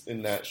happens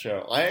in that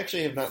show. I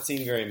actually have not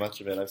seen very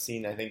much of it. I've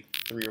seen, I think,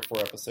 3 or 4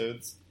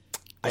 episodes.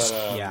 But,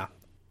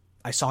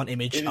 I saw an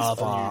image of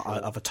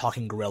a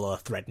talking gorilla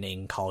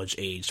threatening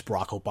college-aged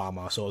Barack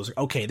Obama. So I was like,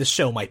 okay, this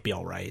show might be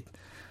all right.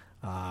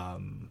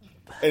 And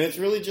it's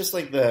really just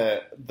like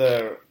I'm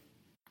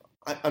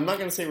not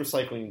going to say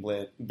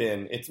recycling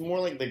bin. It's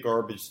more like the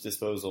garbage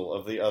disposal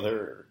of the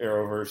other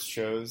Arrowverse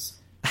shows.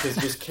 Because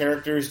just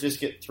characters just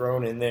get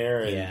thrown in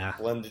there and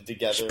blended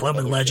together.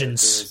 Plumbing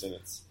Legends.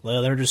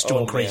 Well, they're just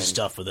doing crazy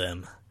stuff with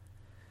them.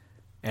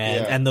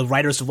 And the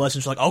writers of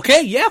Legends are like,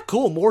 okay, yeah,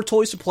 cool, more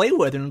toys to play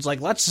with. And it's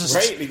like, let's just...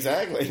 Right,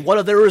 exactly. What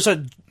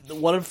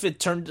if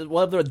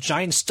a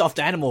giant stuffed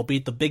animal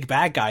beat the big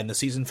bad guy in the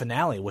season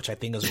finale, which I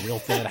think is a real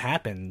thing that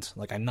happened.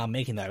 Like, I'm not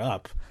making that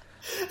up.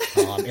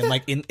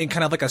 In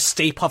kind of like a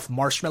Stay Puft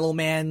Marshmallow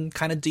Man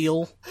kind of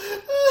deal.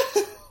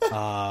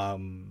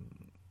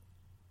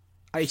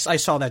 I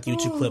saw that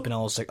YouTube clip and I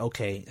was like,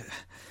 okay,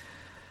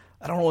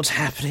 I don't know what's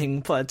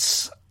happening, but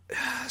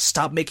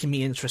stop making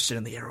me interested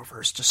in the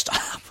Arrowverse. Just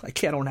stop. I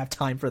don't have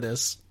time for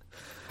this.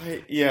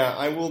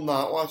 I will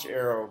not watch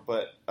Arrow,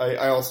 but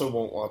I also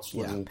won't watch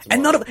Legends of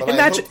Tomorrow. And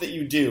I hope that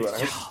you do, and I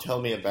hope you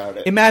tell me about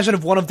it. Imagine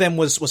if one of them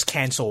was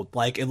canceled,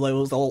 like it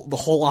was the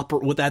whole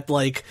would that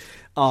like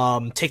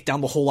take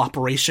down the whole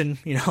operation,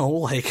 you know,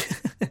 like.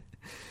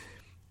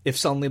 If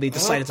suddenly they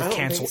decided to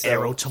cancel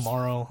Arrow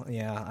tomorrow.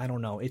 Yeah, I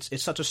don't know.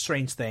 It's such a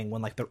strange thing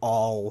when like they're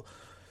not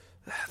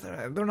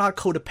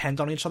codependent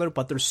on each other,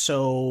 but they're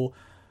so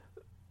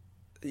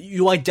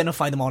you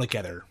identify them all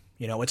together.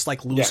 You know, it's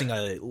like losing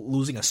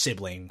a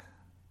sibling.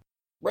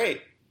 Right.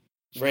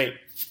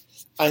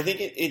 I think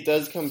it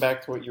does come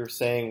back to what you were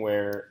saying,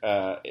 where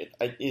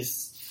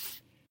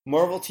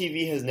Marvel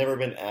TV has never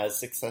been as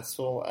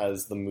successful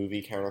as the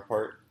movie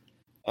counterpart.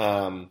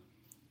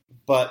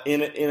 But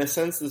in a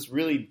sense, this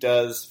really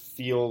does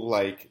feel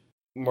like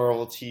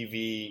Marvel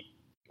TV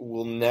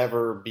will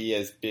never be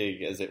as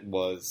big as it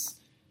was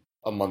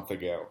a month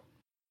ago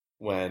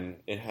when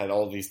it had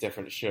all these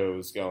different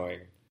shows going.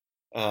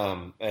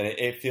 And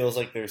it feels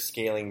like they're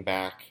scaling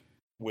back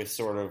with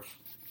sort of...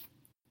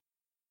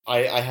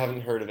 I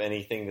haven't heard of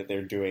anything that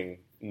they're doing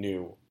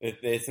new.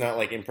 It's not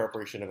like in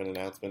preparation of an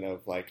announcement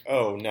of like,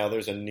 oh, now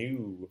there's a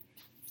new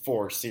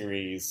 4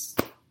 series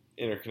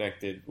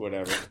interconnected,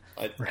 whatever.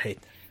 Right.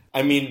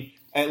 I mean,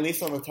 at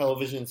least on the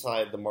television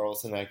side, the Marvel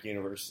Cinematic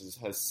Universe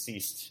has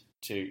ceased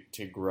to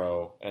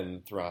grow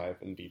and thrive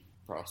and be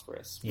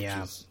prosperous, which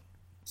is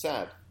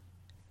sad.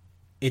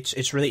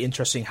 It's really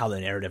interesting how the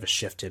narrative has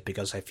shifted,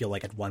 because I feel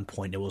like at one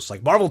point it was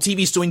like, Marvel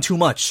TV's doing too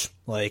much.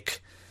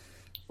 Like,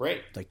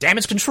 right. Like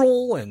Damage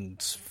Control and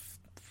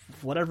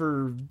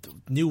whatever,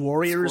 New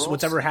Warriors, Squirrels?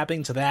 whatever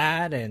happening to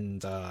that,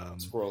 and...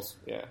 Squirrels,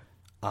 yeah.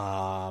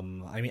 I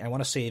mean, I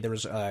want to say there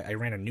was I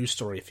ran a news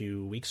story a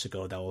few weeks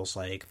ago that was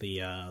like the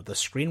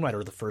screenwriter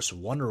of the first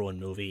Wonder Woman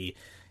movie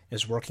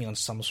is working on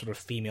some sort of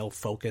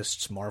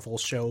female-focused Marvel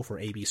show for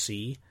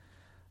ABC.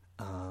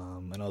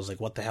 And I was like,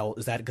 what the hell?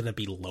 Is that going to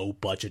be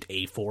low-budget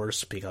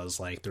A-Force? Because,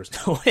 like, there's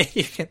no way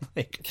you can,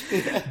 like,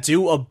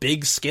 do a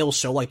big-scale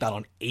show like that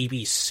on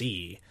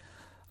ABC.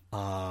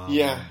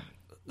 Yeah.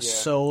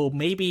 So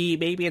maybe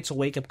it's a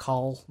wake-up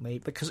call,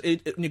 because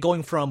you're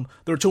going from,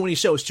 there are too many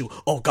shows to,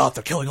 oh god,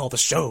 they're killing all the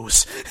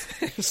shows.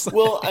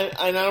 Well,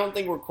 I don't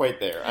think we're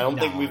quite there. I don't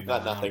think we've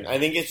got nothing. I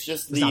think it's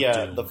just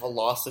the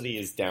velocity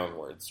is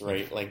downwards,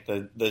 right? Like,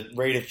 the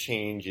rate of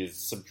change is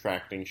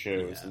subtracting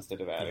shows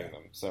instead of adding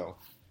them, so...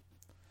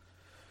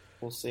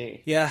 We'll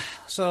see. Yeah,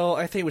 so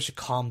I think we should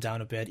calm down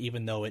a bit,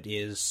 even though it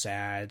is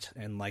sad,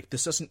 and, like,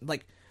 this doesn't,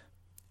 like,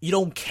 you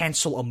don't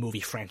cancel a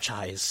movie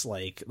franchise,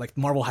 like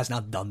Marvel has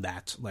not done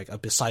that, like,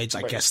 besides,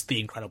 I guess,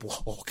 The Incredible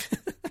Hulk.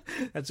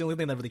 That's the only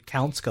thing that really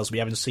counts, because we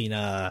haven't seen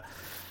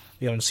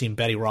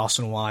Betty Ross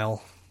in a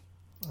while.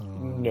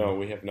 No,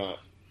 we have not.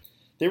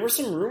 There were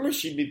some rumors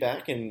she'd be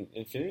back in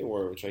Infinity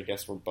War, which I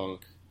guess were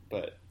bunk,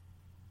 but...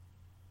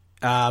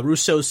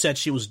 Russo said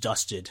she was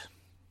dusted.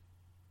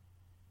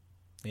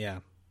 Yeah.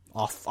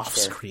 Off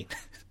screen.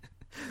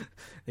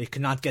 They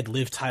could not get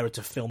Liv Tyler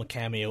to film a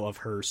cameo of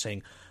her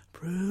saying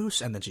Bruce,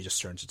 and then she just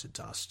turns into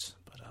dust.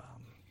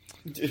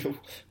 But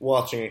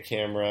watching a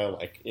camera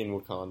like in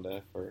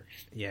Wakanda for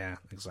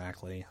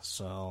exactly.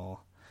 So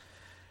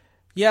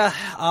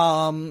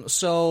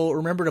so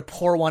remember to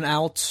pour one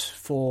out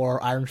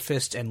for Iron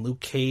Fist and Luke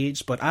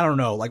Cage, but I don't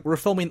know, like we're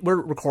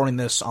recording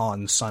this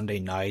on Sunday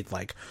night,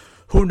 like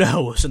who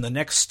knows, in the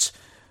next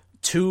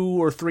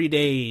 2 or 3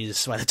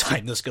 days, by the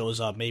time this goes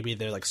up, maybe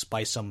they're like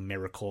by some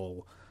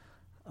miracle,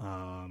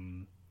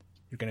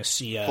 you're gonna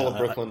see full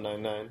Brooklyn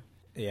Nine-Nine.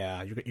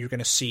 Yeah, you're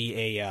gonna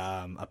see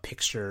a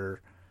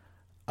picture,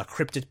 a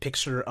cryptid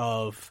picture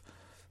of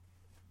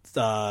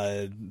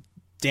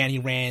Danny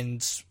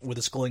Rand with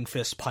his glowing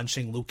fist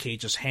punching Luke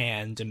Cage's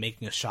hand and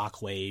making a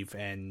shockwave,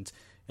 and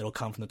it'll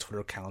come from the Twitter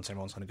accounts.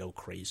 Everyone's gonna go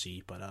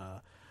crazy, but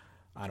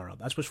I don't know.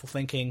 That's wishful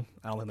thinking.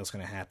 I don't think that's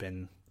gonna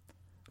happen.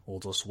 We'll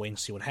just wait and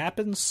see what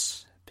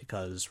happens,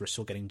 because we're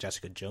still getting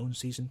Jessica Jones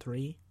Season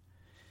 3.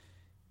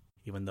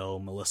 Even though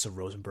Melissa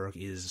Rosenberg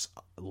is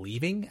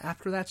leaving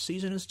after that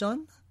season is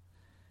done.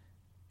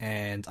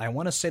 And I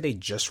want to say they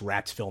just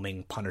wrapped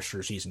filming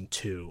Punisher Season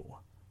 2.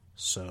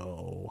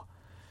 So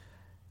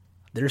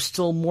there's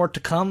still more to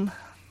come.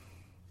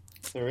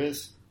 There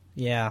is.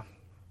 Yeah.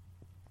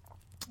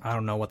 I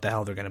don't know what the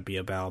hell they're going to be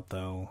about,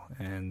 though.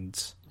 And...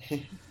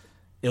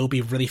 it would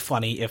be really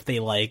funny if they,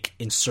 like,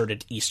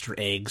 inserted Easter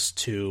eggs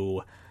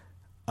to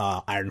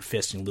Iron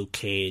Fist and Luke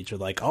Cage. Or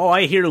like, oh,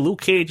 I hear Luke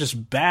Cage is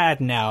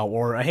bad now.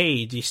 Or,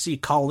 hey, do you see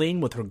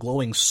Colleen with her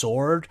glowing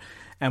sword?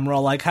 And we're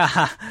all like,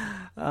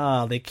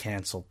 haha, they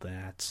canceled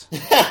that.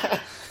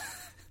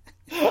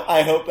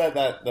 I hope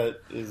that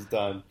is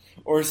done.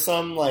 Or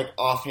some, like,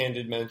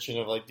 offhanded mention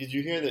of, like, did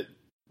you hear that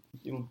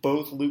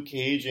both Luke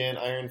Cage and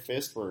Iron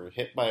Fist were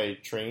hit by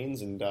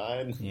trains and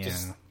died? Yeah.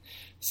 Just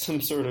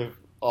some sort of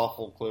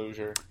awful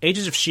closure.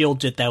 Agents of S.H.I.E.L.D.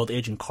 did that with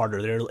Agent Carter.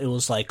 It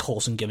was like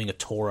Coulson giving a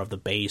tour of the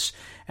base,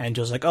 and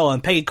just like, oh,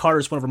 and Peggy Carter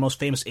is one of our most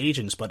famous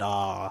agents, but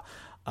a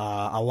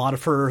lot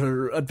of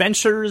her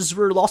adventures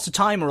were lost to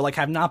time or like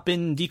have not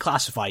been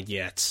declassified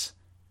yet.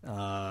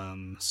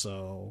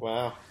 So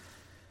wow.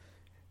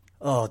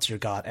 Oh dear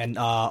God! And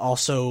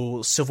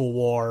also, Civil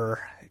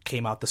War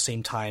came out the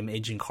same time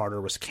Agent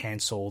Carter was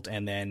canceled,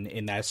 and then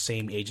in that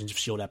same Agents of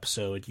S.H.I.E.L.D.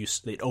 episode,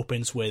 it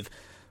opens with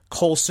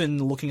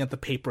Coulson looking at the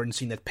paper and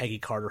seeing that Peggy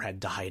Carter had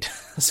died.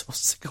 So I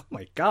was like, oh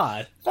my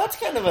god. That's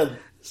kind of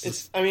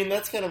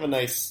that's kind of a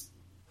nice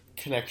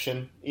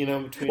connection, you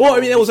know, between... Well, I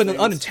mean, it was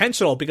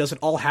unintentional, because it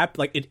all happened,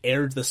 like, it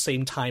aired the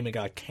same time it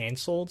got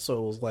canceled, so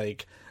it was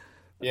like...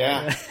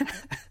 Yeah.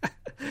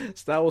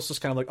 So that was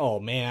just kind of like, oh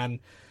man,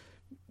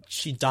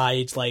 she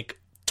died, like,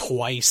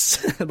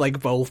 twice, like,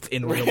 both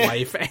in real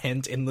life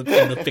and in the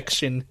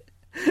fiction.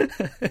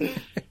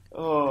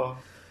 Oh,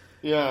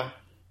 yeah.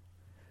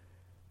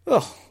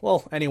 Oh,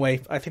 well,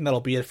 anyway, I think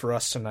that'll be it for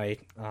us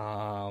tonight.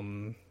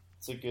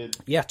 It's a good...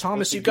 Yeah,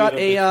 Thomas, you got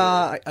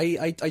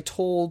I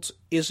told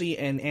Izzy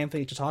and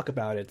Anthony to talk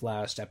about it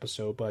last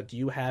episode, but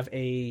you have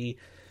a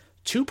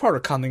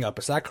two-parter coming up,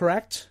 is that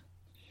correct?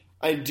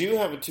 I do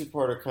have a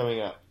two-parter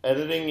coming up.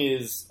 Editing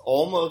is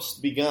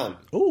almost begun.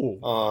 Ooh.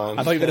 I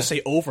thought you were going to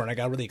say over, and I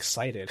got really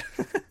excited.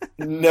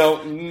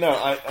 No,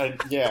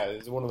 yeah,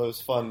 it's one of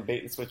those fun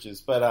bait and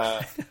switches. But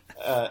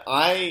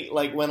I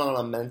went on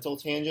a mental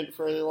tangent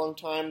for a really long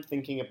time,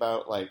 thinking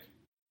about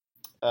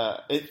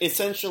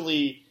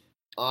essentially,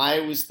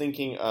 I was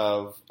thinking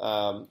of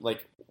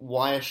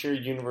why a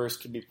shared universe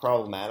could be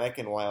problematic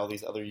and why all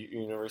these other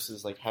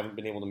universes haven't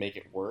been able to make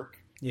it work.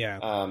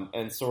 Yeah.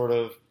 And sort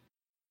of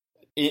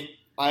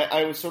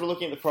I was sort of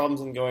looking at the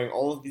problems and going,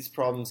 all of these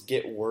problems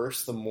get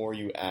worse the more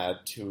you add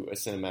to a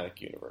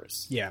cinematic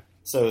universe. Yeah.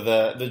 So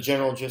the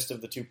general gist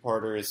of the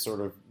two-parter is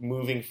sort of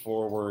moving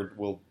forward,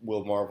 will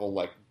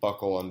Marvel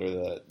buckle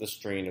under the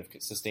strain of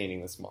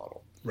sustaining this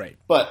model? Right.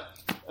 But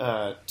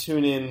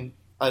tune in.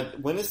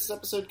 When is this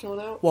episode coming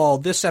out? Well,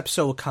 this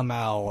episode will come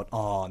out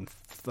on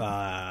Thursday,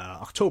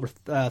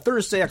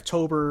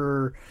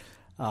 October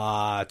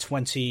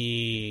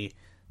 27th,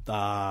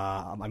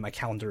 My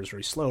calendar is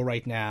very slow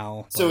right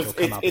now. So it'll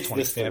come out the it's 25th,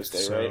 this Thursday,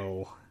 so...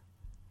 right?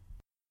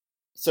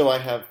 So I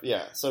have,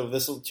 so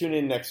this will tune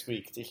in next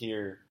week to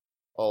hear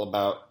all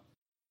about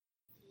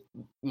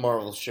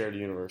Marvel's shared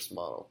universe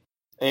model.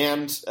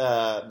 And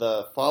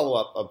the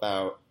follow-up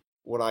about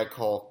what I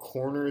call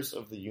corners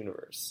of the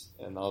universe.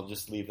 And I'll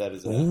just leave that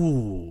as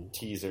a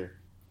teaser.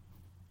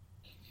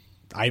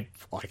 I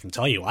can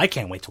tell you, I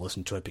can't wait to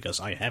listen to it because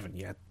I haven't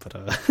yet.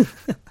 But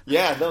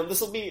yeah, no, this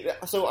will be.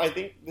 So I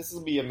think this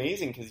will be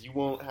amazing because you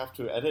won't have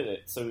to edit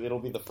it. So it'll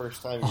be the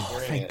first time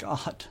you're hearing it.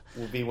 God.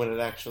 Will be when it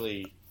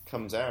actually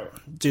comes out.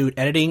 Dude,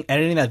 editing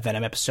that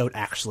Venom episode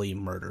actually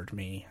murdered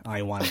me.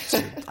 I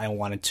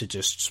wanted to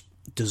just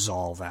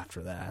dissolve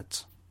after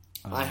that.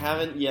 I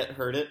haven't yet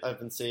heard it. I've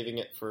been saving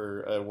it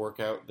for a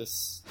workout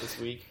this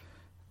week.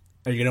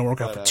 Are you going to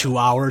work out for 2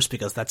 hours?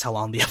 Because that's how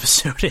long the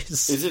episode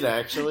is. Is it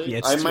actually? Yeah,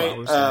 it's 2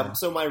 hours. Yeah.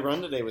 So my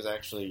run today was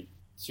actually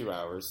 2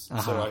 hours.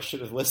 So I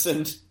should have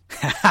listened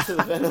to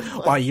the Venom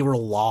one. While you were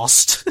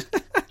lost.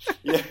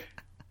 Yeah.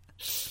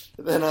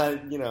 Then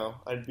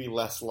I'd be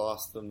less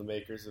lost than the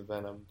makers of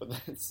Venom. But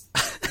that's...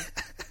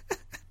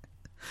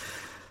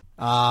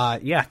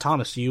 yeah,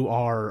 Thomas, you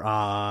are,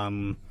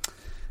 I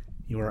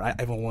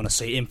don't want to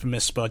say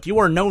infamous, but you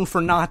are known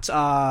for not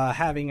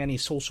having any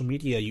social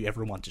media you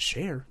ever want to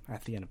share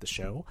at the end of the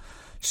show.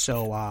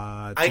 So,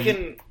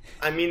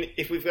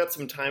 if we've got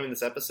some time in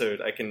this episode,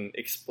 I can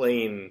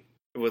explain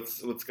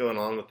what's going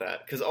on with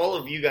that. Because all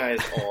of you guys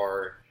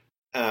are,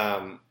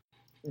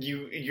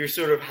 you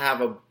sort of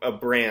have a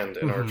brand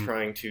and are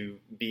trying to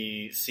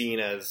be seen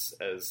as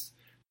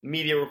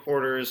media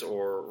reporters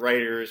or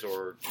writers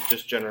or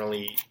just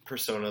generally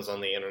personas on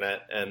the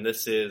internet. And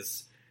this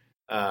is...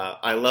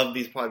 I love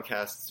these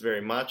podcasts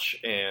very much,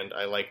 and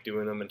I like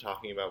doing them and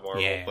talking about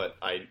Marvel, but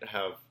I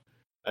have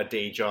a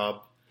day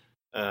job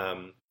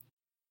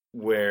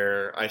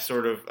where I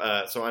sort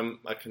of... so I'm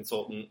a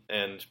consultant,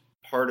 and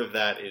part of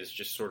that is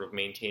just sort of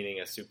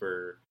maintaining a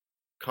super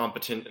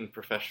competent and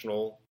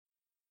professional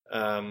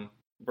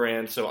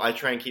brand. So I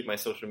try and keep my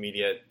social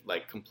media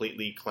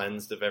completely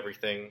cleansed of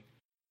everything.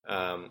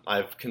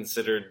 I've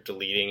considered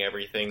deleting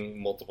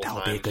everything multiple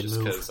times just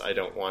because I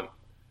don't want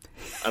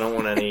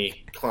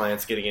any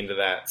clients getting into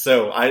that.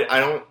 So I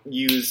don't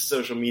use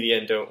social media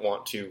and don't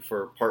want to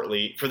for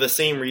the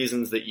same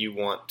reasons that you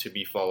want to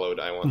be followed.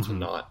 I want to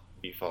not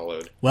be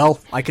followed. Well,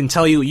 I can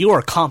tell you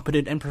are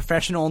competent and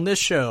professional on this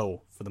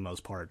show for the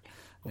most part.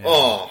 Yeah.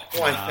 Oh,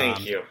 why,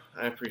 thank you.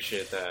 I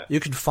appreciate that. You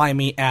can find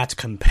me at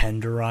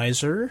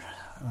Compenderizer.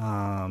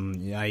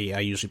 I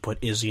usually put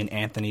Izzy and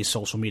Anthony's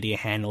social media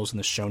handles in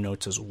the show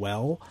notes as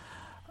well.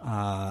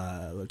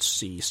 Let's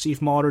see.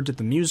 Steve Mauder did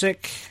the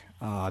music.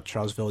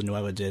 Charles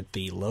Villanueva did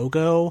the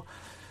logo.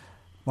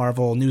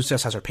 Marvel News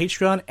Desk has our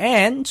Patreon,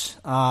 and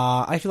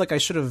I feel like I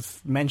should have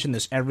mentioned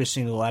this every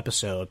single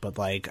episode, but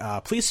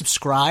please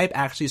subscribe.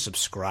 Actually,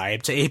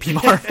 subscribe to AP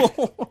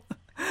Marvel.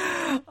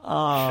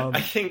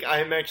 I think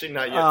I'm actually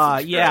not yet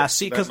subscribed. Yeah,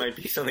 see, because that might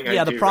be something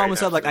the problem is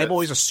that I've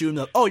always assumed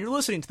that you're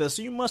listening to this,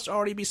 so you must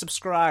already be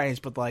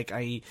subscribed. But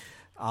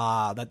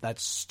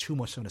that's too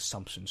much of an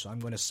assumption. So I'm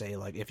going to say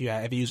if you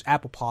use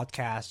Apple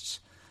Podcasts.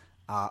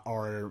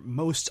 Or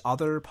most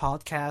other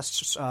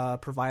podcast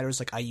providers,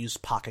 I use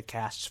Pocket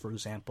Casts, for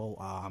example.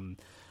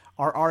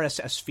 Our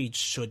RSS feed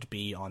should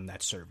be on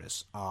that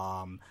service.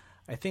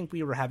 I think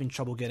we were having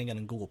trouble getting it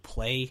on Google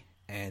Play,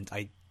 and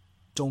I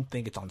don't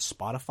think it's on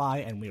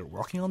Spotify, and we are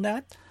working on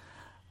that.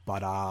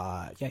 But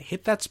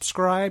hit that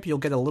subscribe. You'll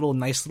get a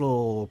nice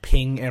little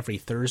ping every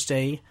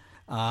Thursday.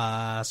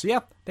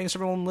 Thanks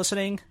everyone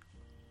listening.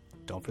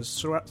 Don't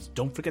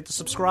forget to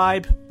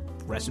subscribe.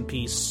 Rest in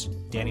peace,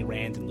 Danny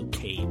Rand and Luke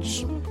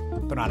Cage.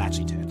 They're not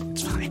actually dead.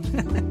 It's fine.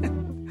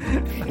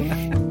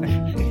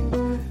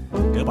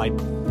 Goodbye.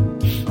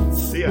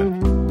 See ya.